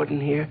really the warden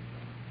here?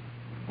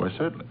 Why,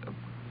 certainly.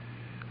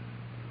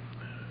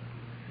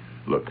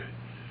 Look,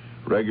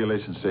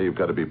 regulations say you've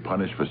got to be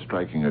punished for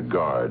striking a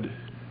guard.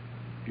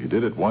 You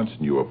did it once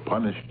and you were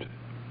punished,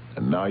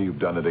 and now you've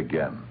done it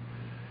again.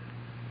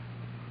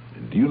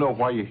 Do you know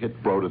why you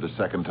hit Broder the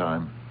second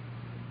time?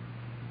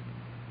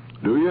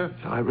 Do you?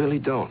 I really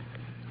don't.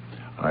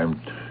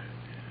 I'm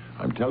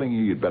telling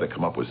you, you'd better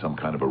come up with some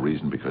kind of a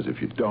reason, because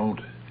if you don't,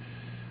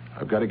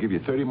 I've got to give you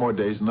 30 more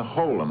days in the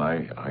hole, and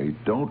I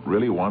don't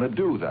really want to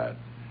do that.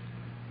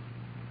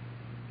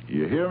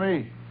 You hear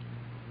me?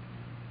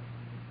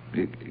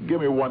 Give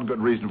me one good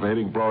reason for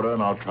hitting Broder,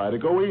 and I'll try to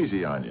go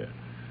easy on you.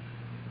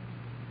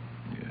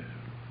 Yeah.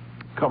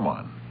 Come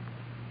on.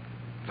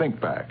 Think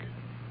back.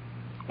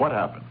 What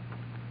happened?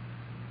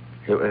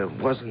 It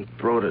wasn't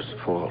Broder's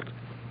fault.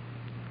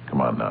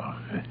 Come on now.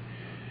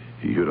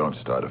 You don't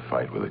start a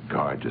fight with a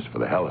guard just for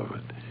the hell of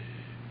it.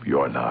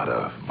 You're not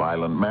a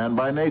violent man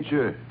by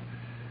nature.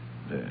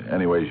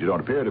 Anyways, you don't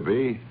appear to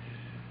be.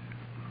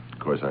 Of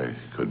course, I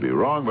could be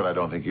wrong, but I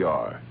don't think you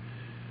are.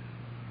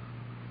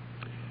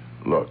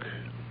 Look,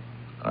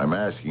 I'm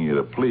asking you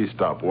to please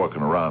stop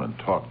walking around and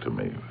talk to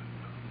me.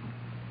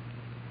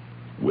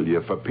 Will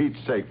you, for Pete's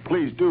sake,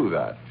 please do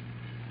that?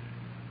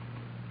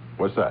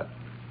 What's that?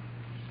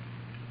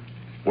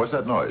 What's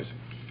that noise?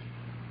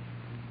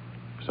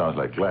 Sounds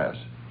like glass.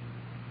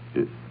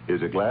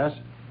 Is it glass?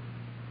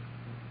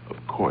 Of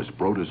course,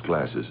 Broder's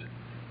glasses.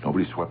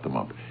 Nobody swept them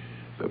up.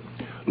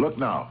 Look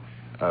now.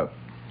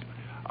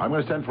 I'm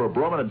going to send for a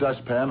broom and a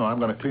dustpan, and I'm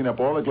going to clean up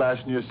all the glass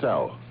in your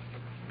cell.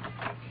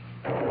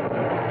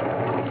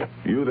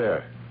 You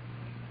there.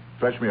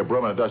 Fetch me a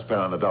broom and a dustpan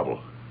on the double.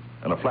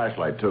 And a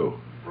flashlight, too.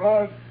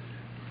 Right.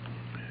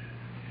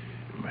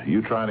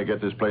 You trying to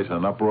get this place in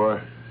an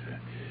uproar?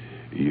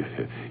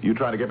 You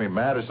trying to get me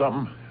mad or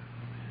something?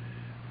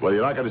 Well,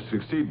 you're not going to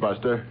succeed,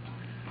 Buster.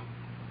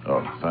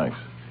 Oh, thanks.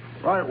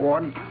 Right,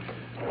 Warden.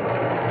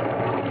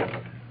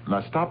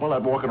 Now stop all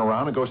that walking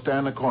around and go stand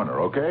in the corner,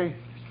 okay?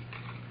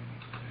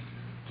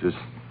 Just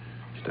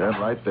stand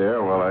right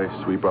there while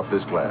I sweep up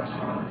this glass.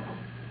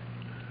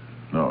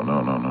 No.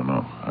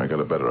 I got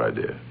a better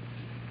idea.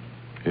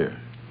 Here,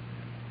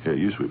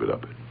 you sweep it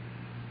up.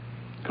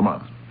 Come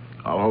on.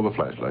 I'll hold the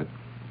flashlight.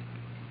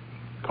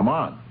 Come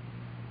on.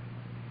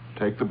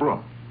 Take the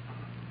broom.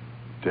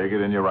 Take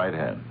it in your right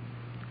hand.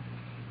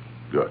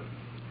 Good.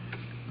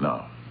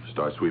 Now,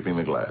 start sweeping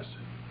the glass.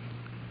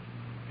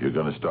 You're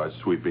going to start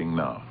sweeping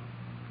now.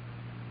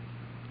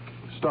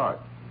 Start.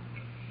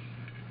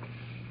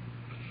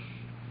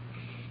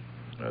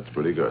 That's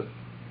pretty good.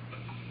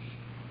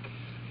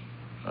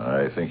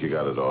 I think you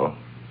got it all.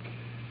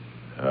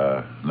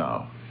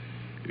 Now,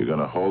 you're going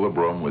to hold the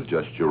broom with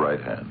just your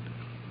right hand.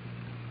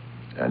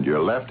 And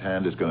your left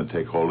hand is going to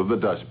take hold of the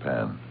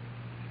dustpan.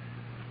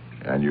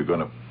 And you're going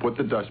to put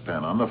the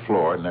dustpan on the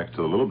floor next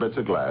to the little bits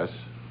of glass.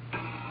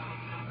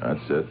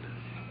 That's it.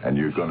 And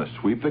you're going to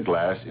sweep the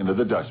glass into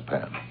the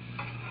dustpan.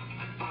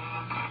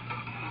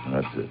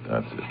 That's it.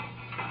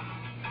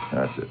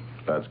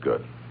 That's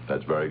good.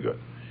 That's very good.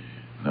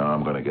 Now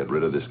I'm going to get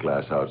rid of this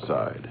glass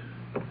outside.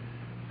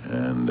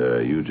 And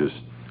you just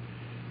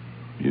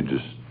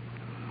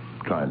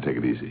try and take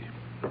it easy.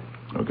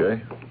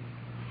 Okay?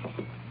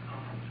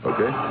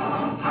 Okay?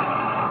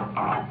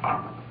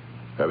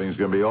 Everything's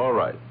going to be all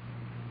right.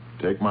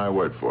 Take my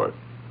word for it.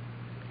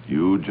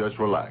 You just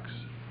relax.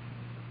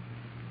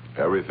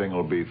 Everything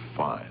will be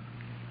fine.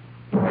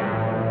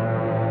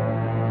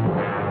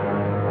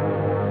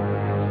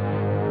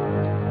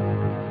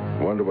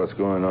 Wonder what's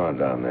going on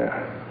down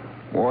there.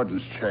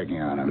 Warden's checking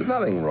on him. There's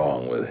nothing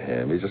wrong with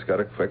him. He's just got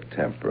a quick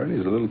temper, and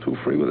he's a little too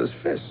free with his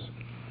fists.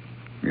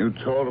 You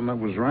told him it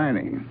was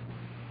raining.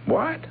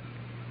 What?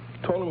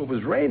 Told him it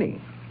was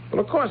raining. Well,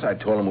 of course I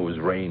told him it was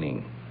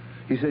raining.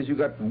 He says, you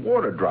got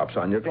water drops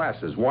on your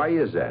glasses. Why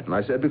is that? And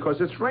I said, because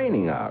it's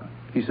raining out.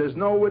 He says,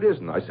 no, it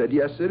isn't. I said,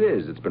 yes, it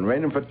is. It's been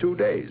raining for 2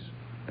 days.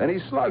 and he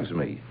slugs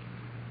me.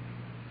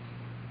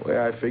 The way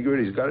I figure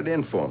it, he's got it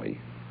in for me.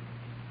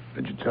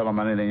 Did you tell him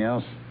anything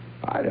else?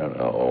 I don't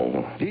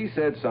know. He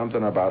said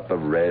something about the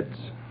Reds.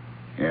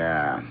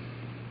 Yeah.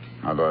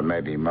 I thought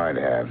maybe he might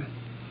have.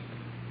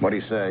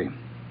 What'd he say?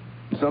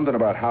 Something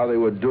about how they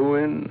were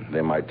doing.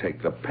 They might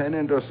take the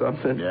pennant or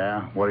something.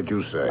 Yeah? What did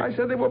you say? I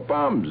said they were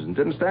bums and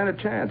didn't stand a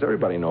chance.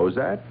 Everybody knows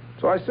that.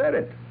 So I said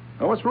it.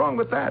 Now, what's wrong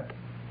with that?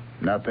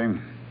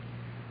 Nothing.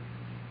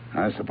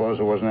 I suppose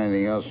there wasn't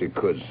anything else you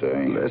could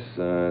say.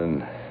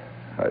 Listen,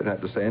 I didn't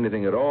have to say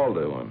anything at all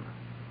to him.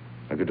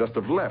 I could just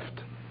have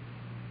left.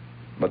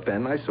 But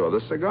then I saw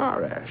the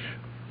cigar ash.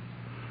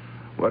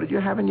 What did you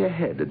have in your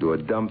head to do a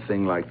dumb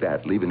thing like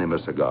that, leaving him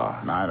a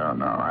cigar? I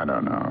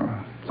don't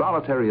know.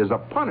 Solitary is a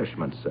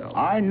punishment cell.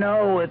 I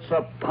know it's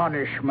a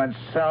punishment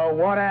cell.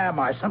 What am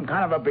I, some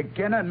kind of a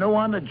beginner, new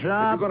on the If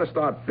job? you're going to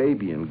start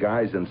babying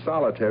guys in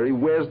solitary,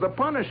 where's the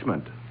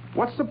punishment?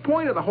 What's the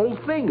point of the whole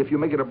thing if you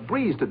make it a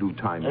breeze to do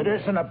time? It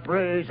isn't a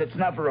breeze. It's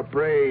never a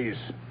breeze.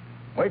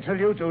 Wait till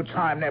you do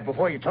time there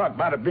before you talk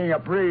about it being a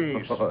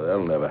breeze. Oh,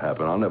 that'll never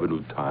happen. I'll never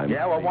do time.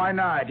 Yeah, well, why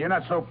not? You're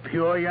not so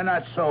pure. You're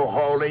not so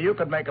holy. You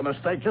could make a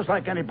mistake just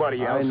like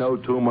anybody else. I know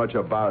too much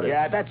about it.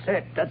 Yeah, that's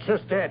it. That's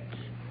just it.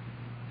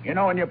 You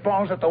know in your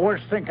bones that the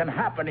worst thing can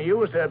happen to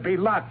you is to be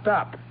locked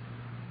up.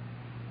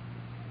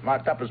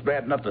 Locked up is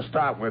bad enough to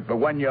start with, but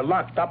when you're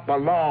locked up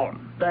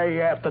alone,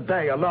 day after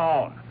day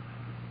alone,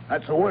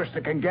 that's the worst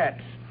it can get.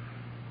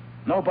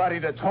 Nobody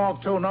to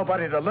talk to,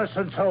 nobody to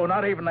listen to,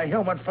 not even a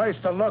human face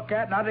to look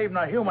at, not even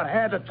a human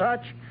hand to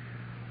touch.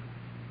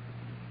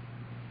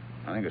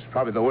 I think it's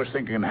probably the worst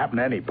thing that can happen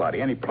to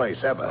anybody, any place,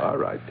 ever. All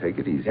right, take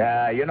it easy.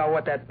 Yeah, you know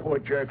what that poor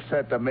jerk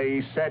said to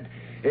me? He said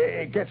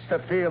it gets to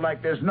feel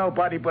like there's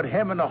nobody but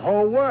him in the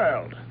whole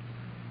world.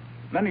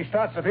 Then he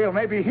starts to feel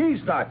maybe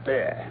he's not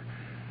there.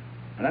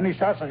 And then he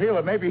starts to feel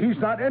that maybe he's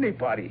not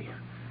anybody.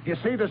 You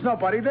see, there's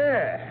nobody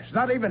there. It's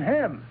not even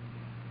him.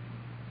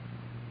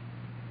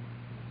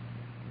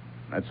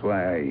 That's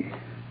why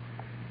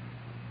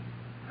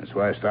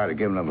I started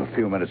giving him a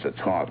few minutes of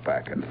talk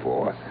back and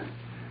forth.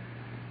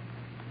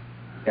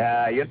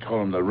 Yeah, you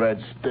told him the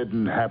Reds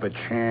didn't have a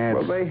chance.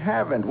 Well, they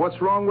haven't. What's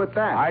wrong with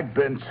that? I've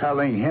been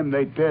telling him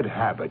they did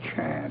have a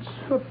chance.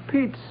 For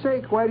Pete's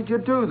sake, why did you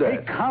do that?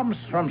 He comes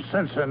from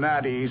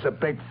Cincinnati. He's a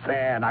big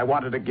fan. I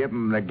wanted to give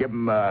him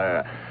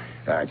I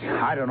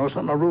don't know,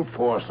 something to root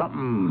for,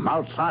 something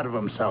outside of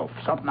himself,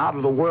 something out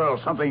of the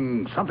world,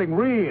 something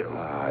real.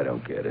 I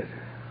don't get it.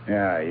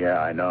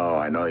 Yeah, I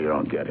know you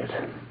don't get it.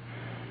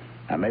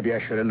 Now, maybe I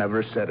should have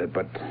never said it,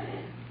 but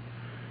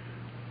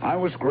I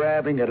was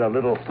grabbing at a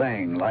little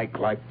thing, like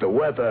the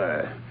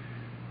weather.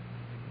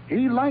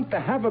 He liked to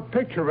have a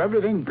picture of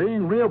everything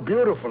being real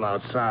beautiful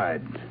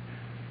outside.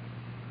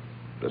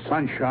 The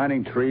sun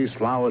shining, trees,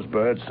 flowers,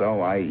 birds,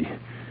 so I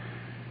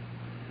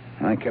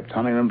kept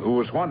telling him it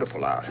was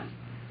wonderful out.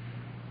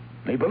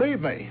 He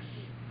believed me.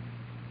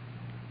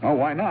 Oh,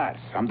 why not?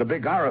 I'm the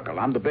big oracle.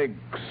 I'm the big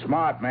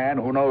smart man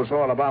who knows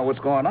all about what's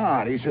going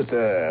on. He's just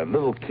a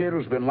little kid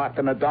who's been locked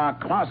in a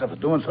dark closet for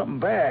doing something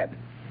bad.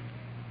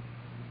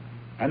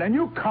 And then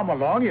you come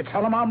along, you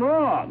tell him I'm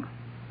wrong.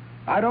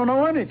 I don't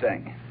know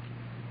anything.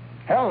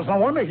 Hell, it's no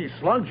wonder he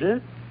slugged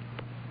you.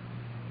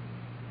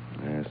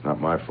 Yeah, it's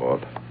not my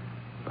fault.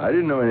 I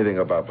didn't know anything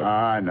about that.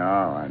 I know.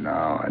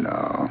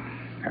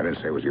 I didn't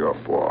say it was your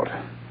fault.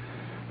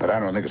 But I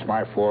don't think it's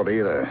my fault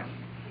either.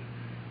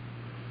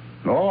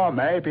 Or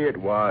maybe it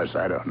was.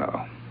 I don't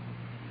know.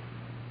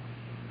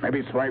 Maybe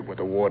it's right what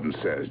the warden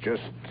says.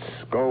 Just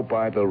go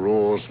by the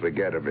rules,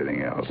 forget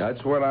everything else.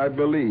 That's what I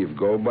believe.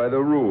 Go by the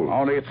rules.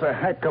 Only it's a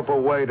heck of a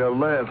way to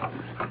live.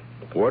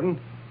 Warden?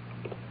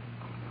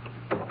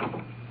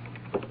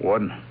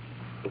 Warden?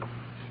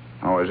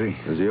 How is he?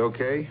 Is he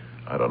okay?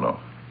 I don't know.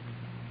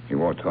 He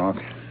won't talk?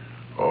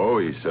 Oh,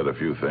 he said a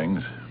few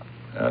things.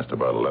 Asked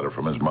about a letter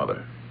from his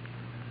mother.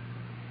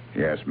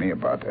 He asked me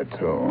about that,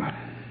 too.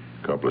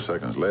 A couple of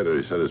seconds later,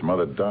 he said his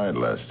mother died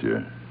last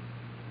year.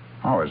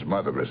 Oh, his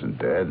mother isn't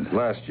dead.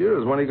 Last year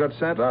is when he got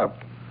sent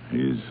up.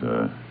 He's,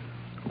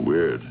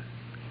 weird.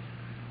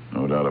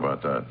 No doubt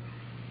about that.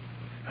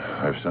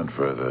 I've sent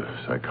for the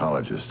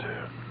psychologist.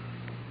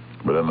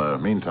 But in the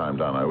meantime,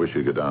 Don, I wish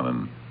you'd go down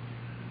and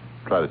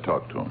try to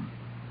talk to him.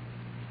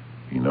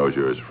 He knows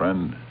you're his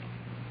friend.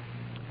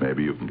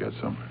 Maybe you can get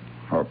somewhere.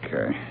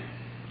 Okay.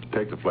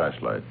 Take the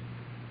flashlight.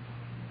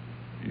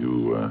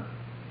 You,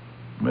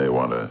 may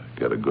want to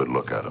get a good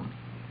look at him.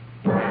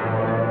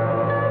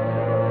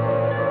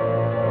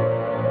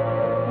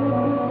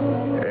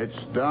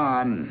 It's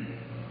Don.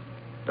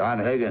 Don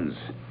Higgins.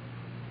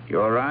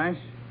 You all right?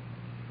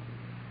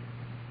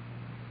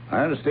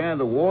 I understand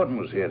the warden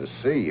was here to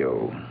see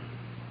you.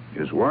 He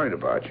was worried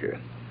about you.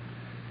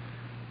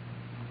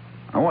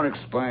 I want to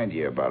explain to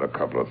you about a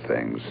couple of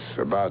things.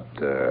 About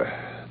the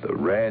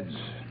Reds.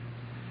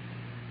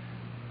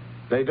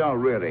 They don't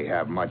really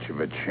have much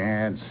of a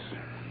chance.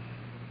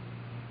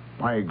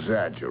 I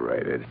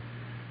exaggerated.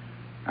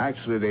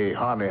 Actually, they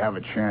hardly have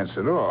a chance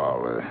at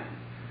all.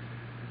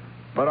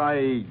 But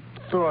I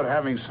thought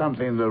having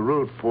something to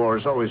root for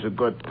is always a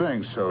good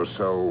thing, so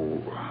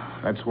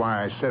that's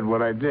why I said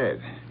what I did.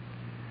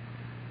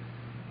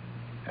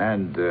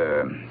 And,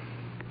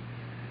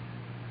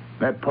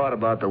 that part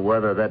about the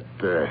weather, that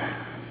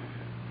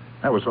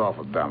was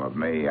awful dumb of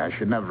me. I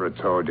should never have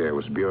told you it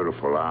was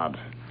beautiful out.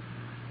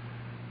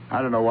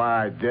 I don't know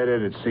why I did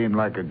it. It seemed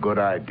like a good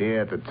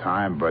idea at the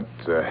time, but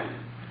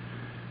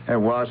it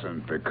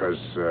wasn't because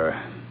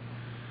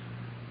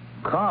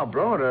Carl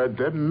Broder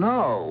didn't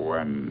know.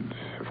 And,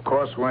 of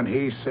course, when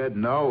he said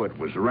no, it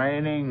was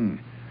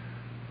raining.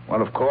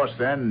 Well, of course,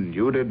 then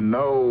you didn't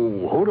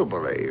know who to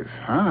believe,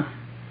 huh?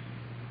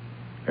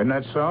 Isn't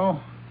that so?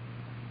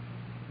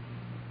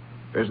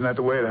 Isn't that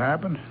the way it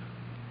happened?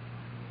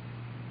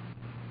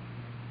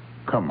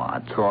 Come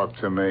on, talk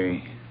to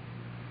me.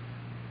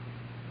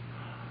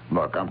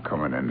 Look, I'm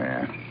coming in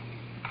there.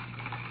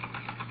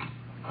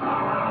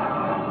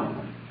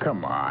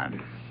 Come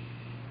on.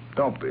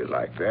 Don't be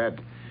like that.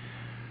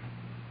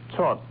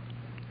 Talk.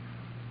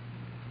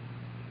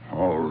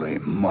 Holy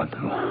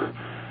mother.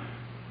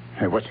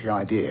 Hey, what's the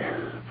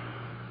idea?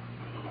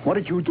 What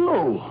did you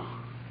do?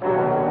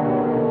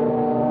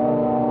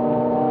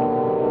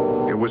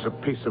 It was a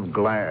piece of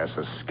glass,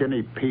 a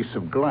skinny piece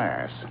of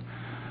glass.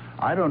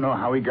 I don't know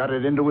how he got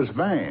it into his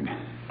vein.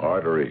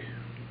 Artery.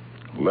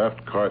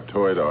 Left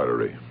carotid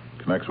artery.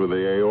 Connects with the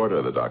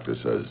aorta, the doctor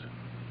says.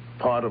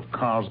 Part of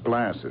Carl's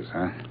glasses,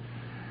 huh?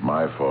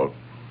 My fault.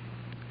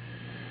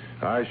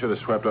 I should have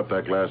swept up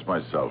that glass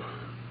myself.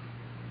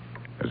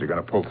 Is he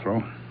going to pull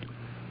through?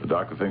 The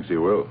doctor thinks he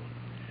will.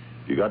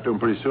 He got to him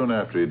pretty soon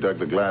after he dug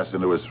the glass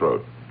into his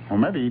throat. Well,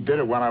 maybe he did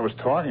it when I was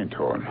talking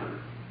to him.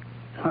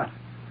 Huh.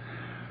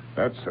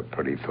 That's a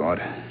pretty thought.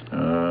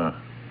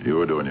 You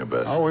were doing your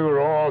best. Oh, we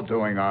were all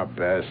doing our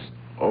best.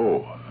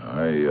 Oh,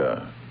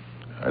 I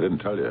didn't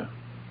tell you.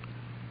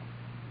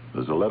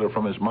 There's a letter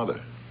from his mother.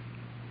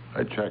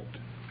 I checked.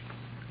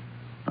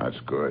 That's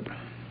good.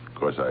 Of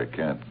course, I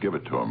can't give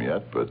it to him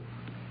yet, but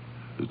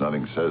there's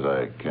nothing says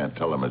I can't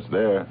tell him it's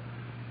there.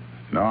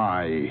 No,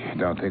 I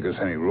don't think there's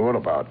any rule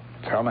about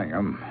telling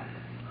him.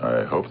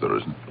 I hope there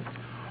isn't.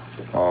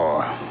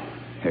 Oh,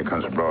 here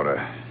comes Broder.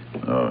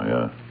 Oh,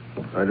 yeah.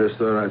 I just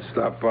thought I'd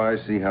stop by,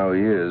 see how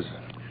he is.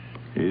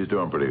 He's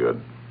doing pretty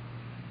good.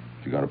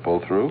 You gonna pull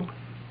through?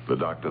 The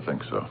doctor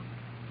thinks so.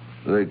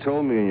 They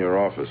told me in your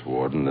office,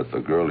 Warden, that the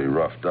girl he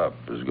roughed up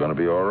is gonna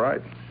be all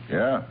right.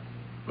 Yeah.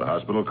 The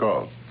hospital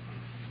called.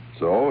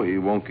 So he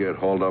won't get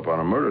hauled up on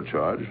a murder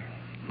charge.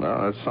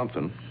 Well, that's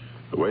something.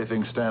 The way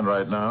things stand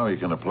right now, he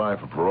can apply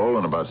for parole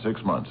in about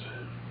 6 months.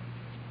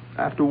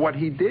 After what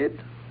he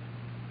did?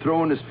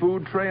 Throwing his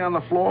food tray on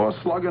the floor,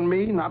 slugging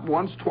me, not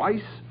once,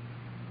 twice?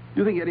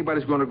 You think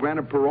anybody's going to grant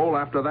him parole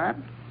after that?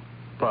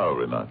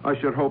 Probably not. I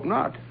should hope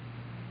not.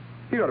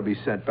 He ought to be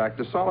sent back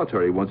to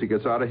solitary once he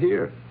gets out of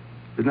here.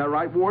 Isn't that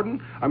right,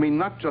 Warden? I mean,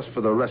 not just for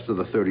the rest of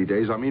the 30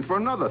 days. I mean, for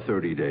another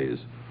 30 days.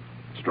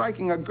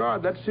 Striking a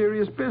guard, that's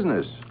serious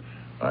business.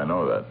 I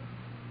know that.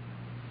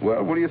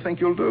 Well, what do you think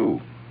you'll do?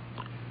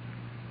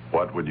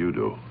 What would you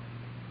do?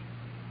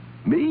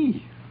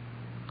 Me?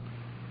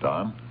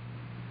 Don?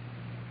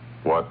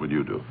 What would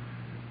you do?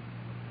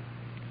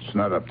 It's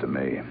not up to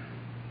me.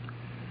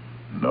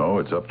 No,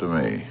 it's up to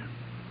me.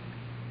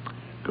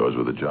 Goes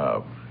with the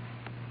job.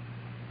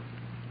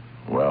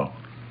 Well,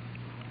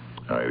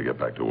 I gotta get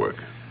back to work.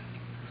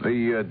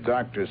 The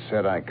doctor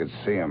said I could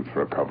see him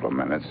for a couple of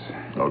minutes.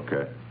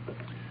 Okay.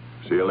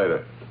 See you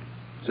later.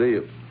 See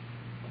you.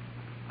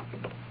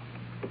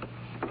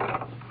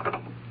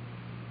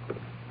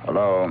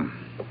 Hello.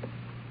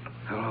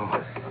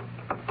 Hello.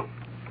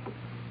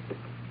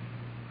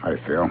 How you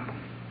feel?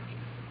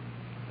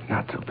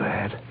 Not too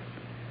bad.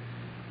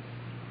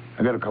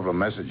 I got a couple of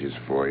messages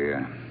for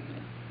you.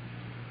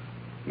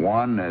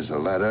 One is a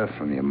letter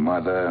from your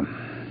mother.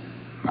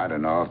 I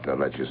don't know if they'll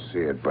let you see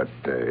it, but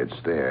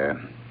it's there.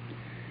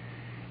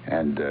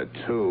 And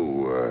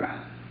two,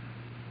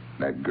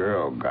 that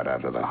girl got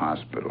out of the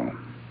hospital.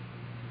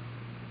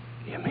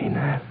 You mean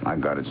that? I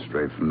got it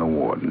straight from the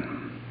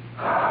warden.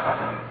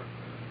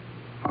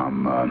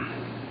 I'm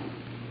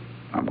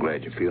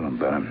glad you're feeling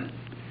better.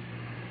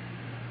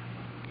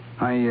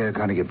 I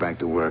gotta get back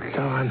to work.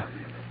 Don.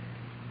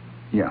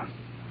 Yeah.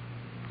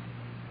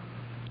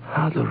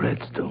 How the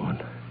Reds doing?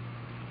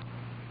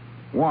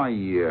 Why,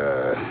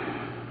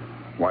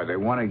 they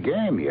won a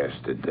game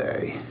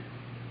yesterday.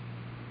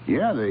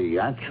 Yeah, they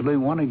actually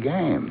won a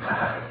game.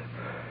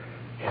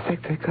 You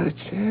think they got a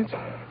chance?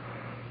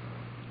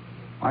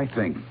 I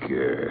think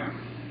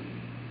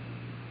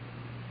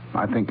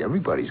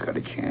everybody's got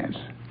a chance.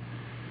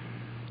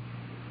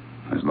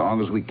 As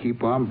long as we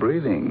keep on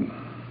breathing,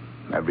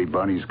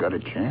 everybody's got a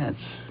chance.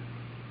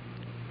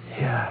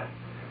 Yeah.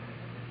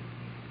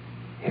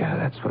 Yeah,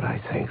 that's what I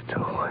think,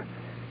 too.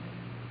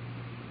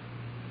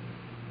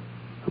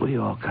 We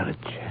all got a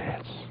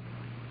chance.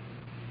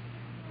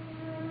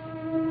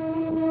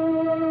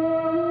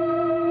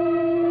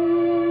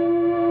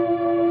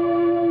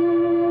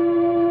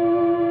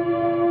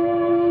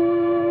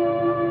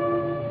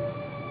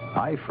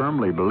 I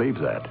firmly believe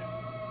that.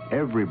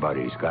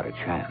 Everybody's got a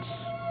chance,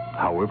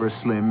 however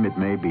slim it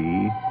may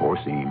be or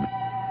seem.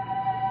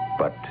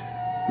 But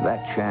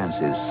that chance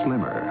is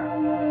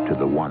slimmer to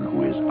the one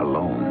who is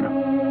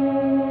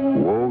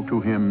alone. Woe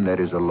to him that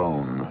is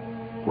alone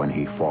when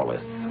he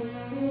falleth.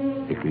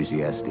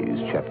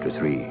 Ecclesiastes chapter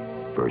 3,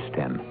 verse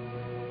 10.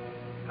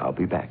 I'll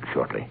be back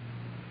shortly.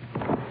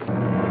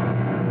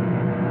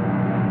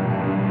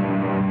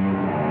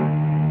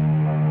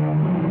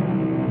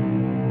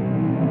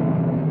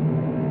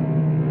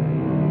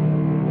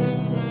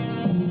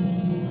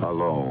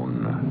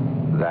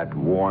 Alone, that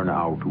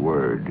worn-out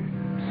word,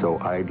 so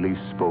idly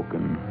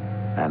spoken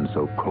and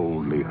so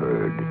coldly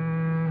heard.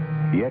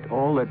 Yet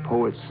all that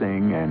poets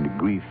sing and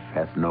grief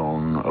hath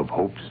known of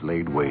hopes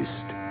laid waste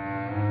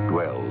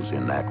dwells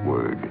in that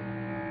word,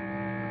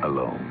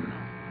 alone.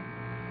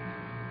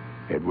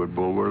 Edward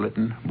Bulwer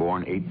Lytton,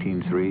 born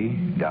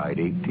 1803, died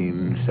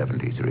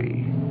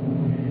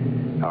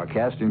 1873. Our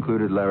cast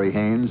included Larry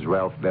Haynes,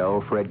 Ralph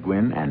Bell, Fred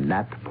Gwynne, and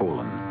Nat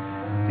Polen.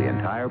 The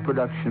entire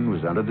production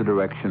was under the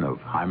direction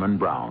of Hyman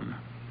Brown.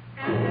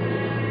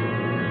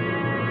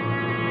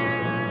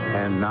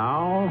 And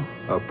now,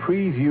 a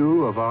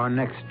preview of our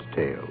next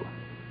tale.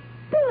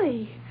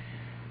 Billy!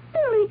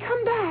 Billy,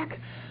 come back.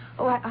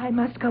 Oh, I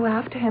must go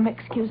after him.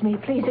 Excuse me.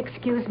 Please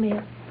excuse me.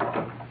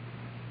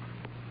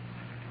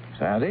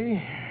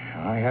 Sandy,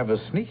 I have a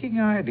sneaking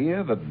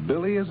idea that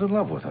Billy is in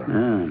love with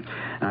her.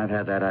 I've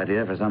had that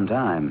idea for some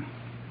time.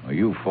 Are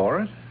you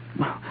for it?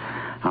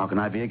 How can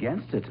I be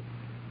against it?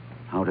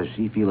 How does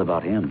she feel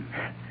about him?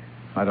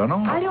 I don't know.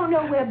 I don't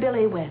know where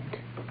Billy went.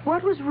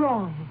 What was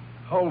wrong?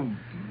 Oh,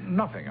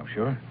 nothing, I'm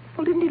sure.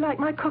 Well, didn't he like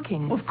my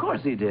cooking? Of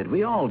course he did.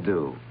 We all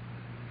do.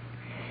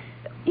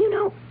 You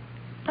know,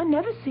 I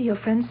never see your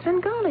friend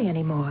Svengali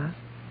anymore.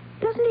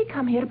 Doesn't he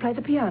come here to play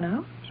the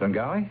piano?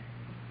 Svengali?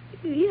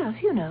 Yes,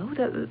 you know,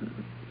 the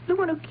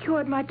one who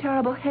cured my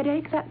terrible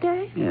headache that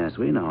day. Yes,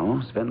 we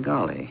know.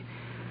 Svengali.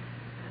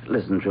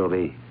 Listen,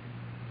 Trilby,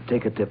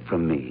 take a tip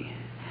from me.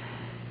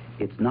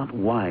 It's not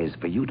wise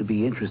for you to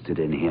be interested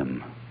in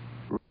him.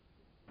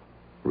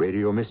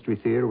 Radio Mystery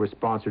Theater was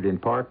sponsored in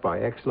part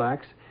by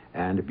X-Lax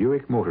and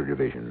Buick Motor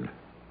Division.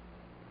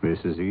 This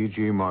is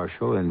E.G.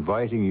 Marshall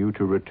inviting you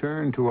to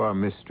return to our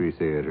Mystery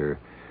Theater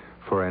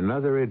for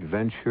another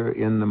adventure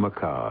in the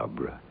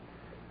macabre.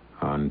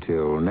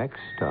 Until next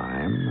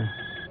time,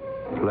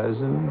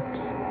 pleasant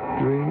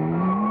dreams.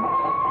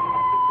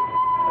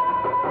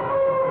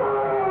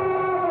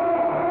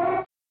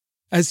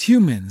 As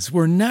humans,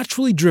 we're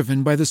naturally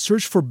driven by the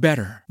search for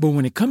better. But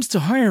when it comes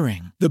to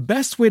hiring, the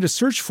best way to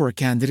search for a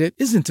candidate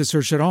isn't to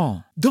search at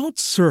all. Don't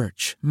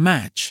search,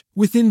 match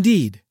with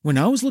Indeed. When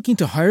I was looking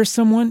to hire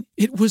someone,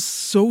 it was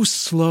so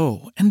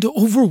slow and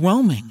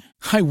overwhelming.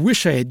 I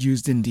wish I had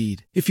used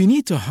Indeed. If you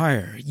need to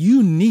hire,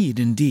 you need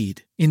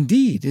Indeed.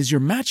 Indeed is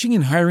your matching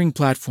and hiring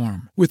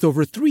platform with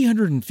over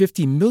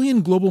 350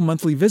 million global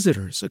monthly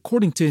visitors,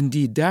 according to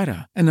Indeed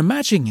data, and a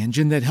matching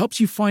engine that helps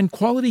you find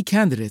quality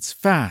candidates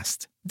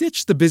fast.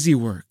 Ditch the busy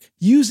work.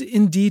 Use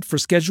Indeed for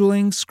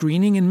scheduling,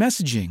 screening, and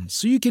messaging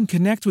so you can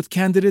connect with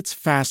candidates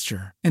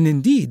faster. And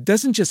Indeed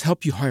doesn't just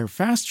help you hire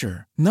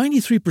faster.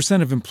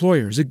 93% of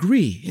employers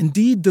agree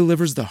Indeed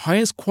delivers the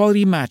highest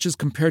quality matches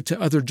compared to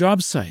other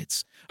job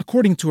sites,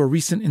 according to a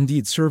recent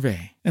Indeed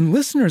survey. And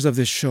listeners of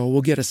this show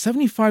will get a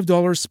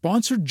 $75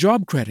 sponsored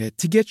job credit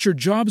to get your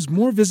jobs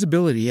more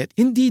visibility at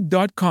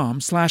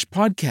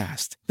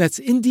Indeed.com/podcast. That's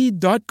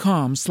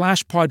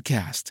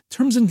Indeed.com/podcast.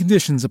 Terms and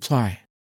conditions apply.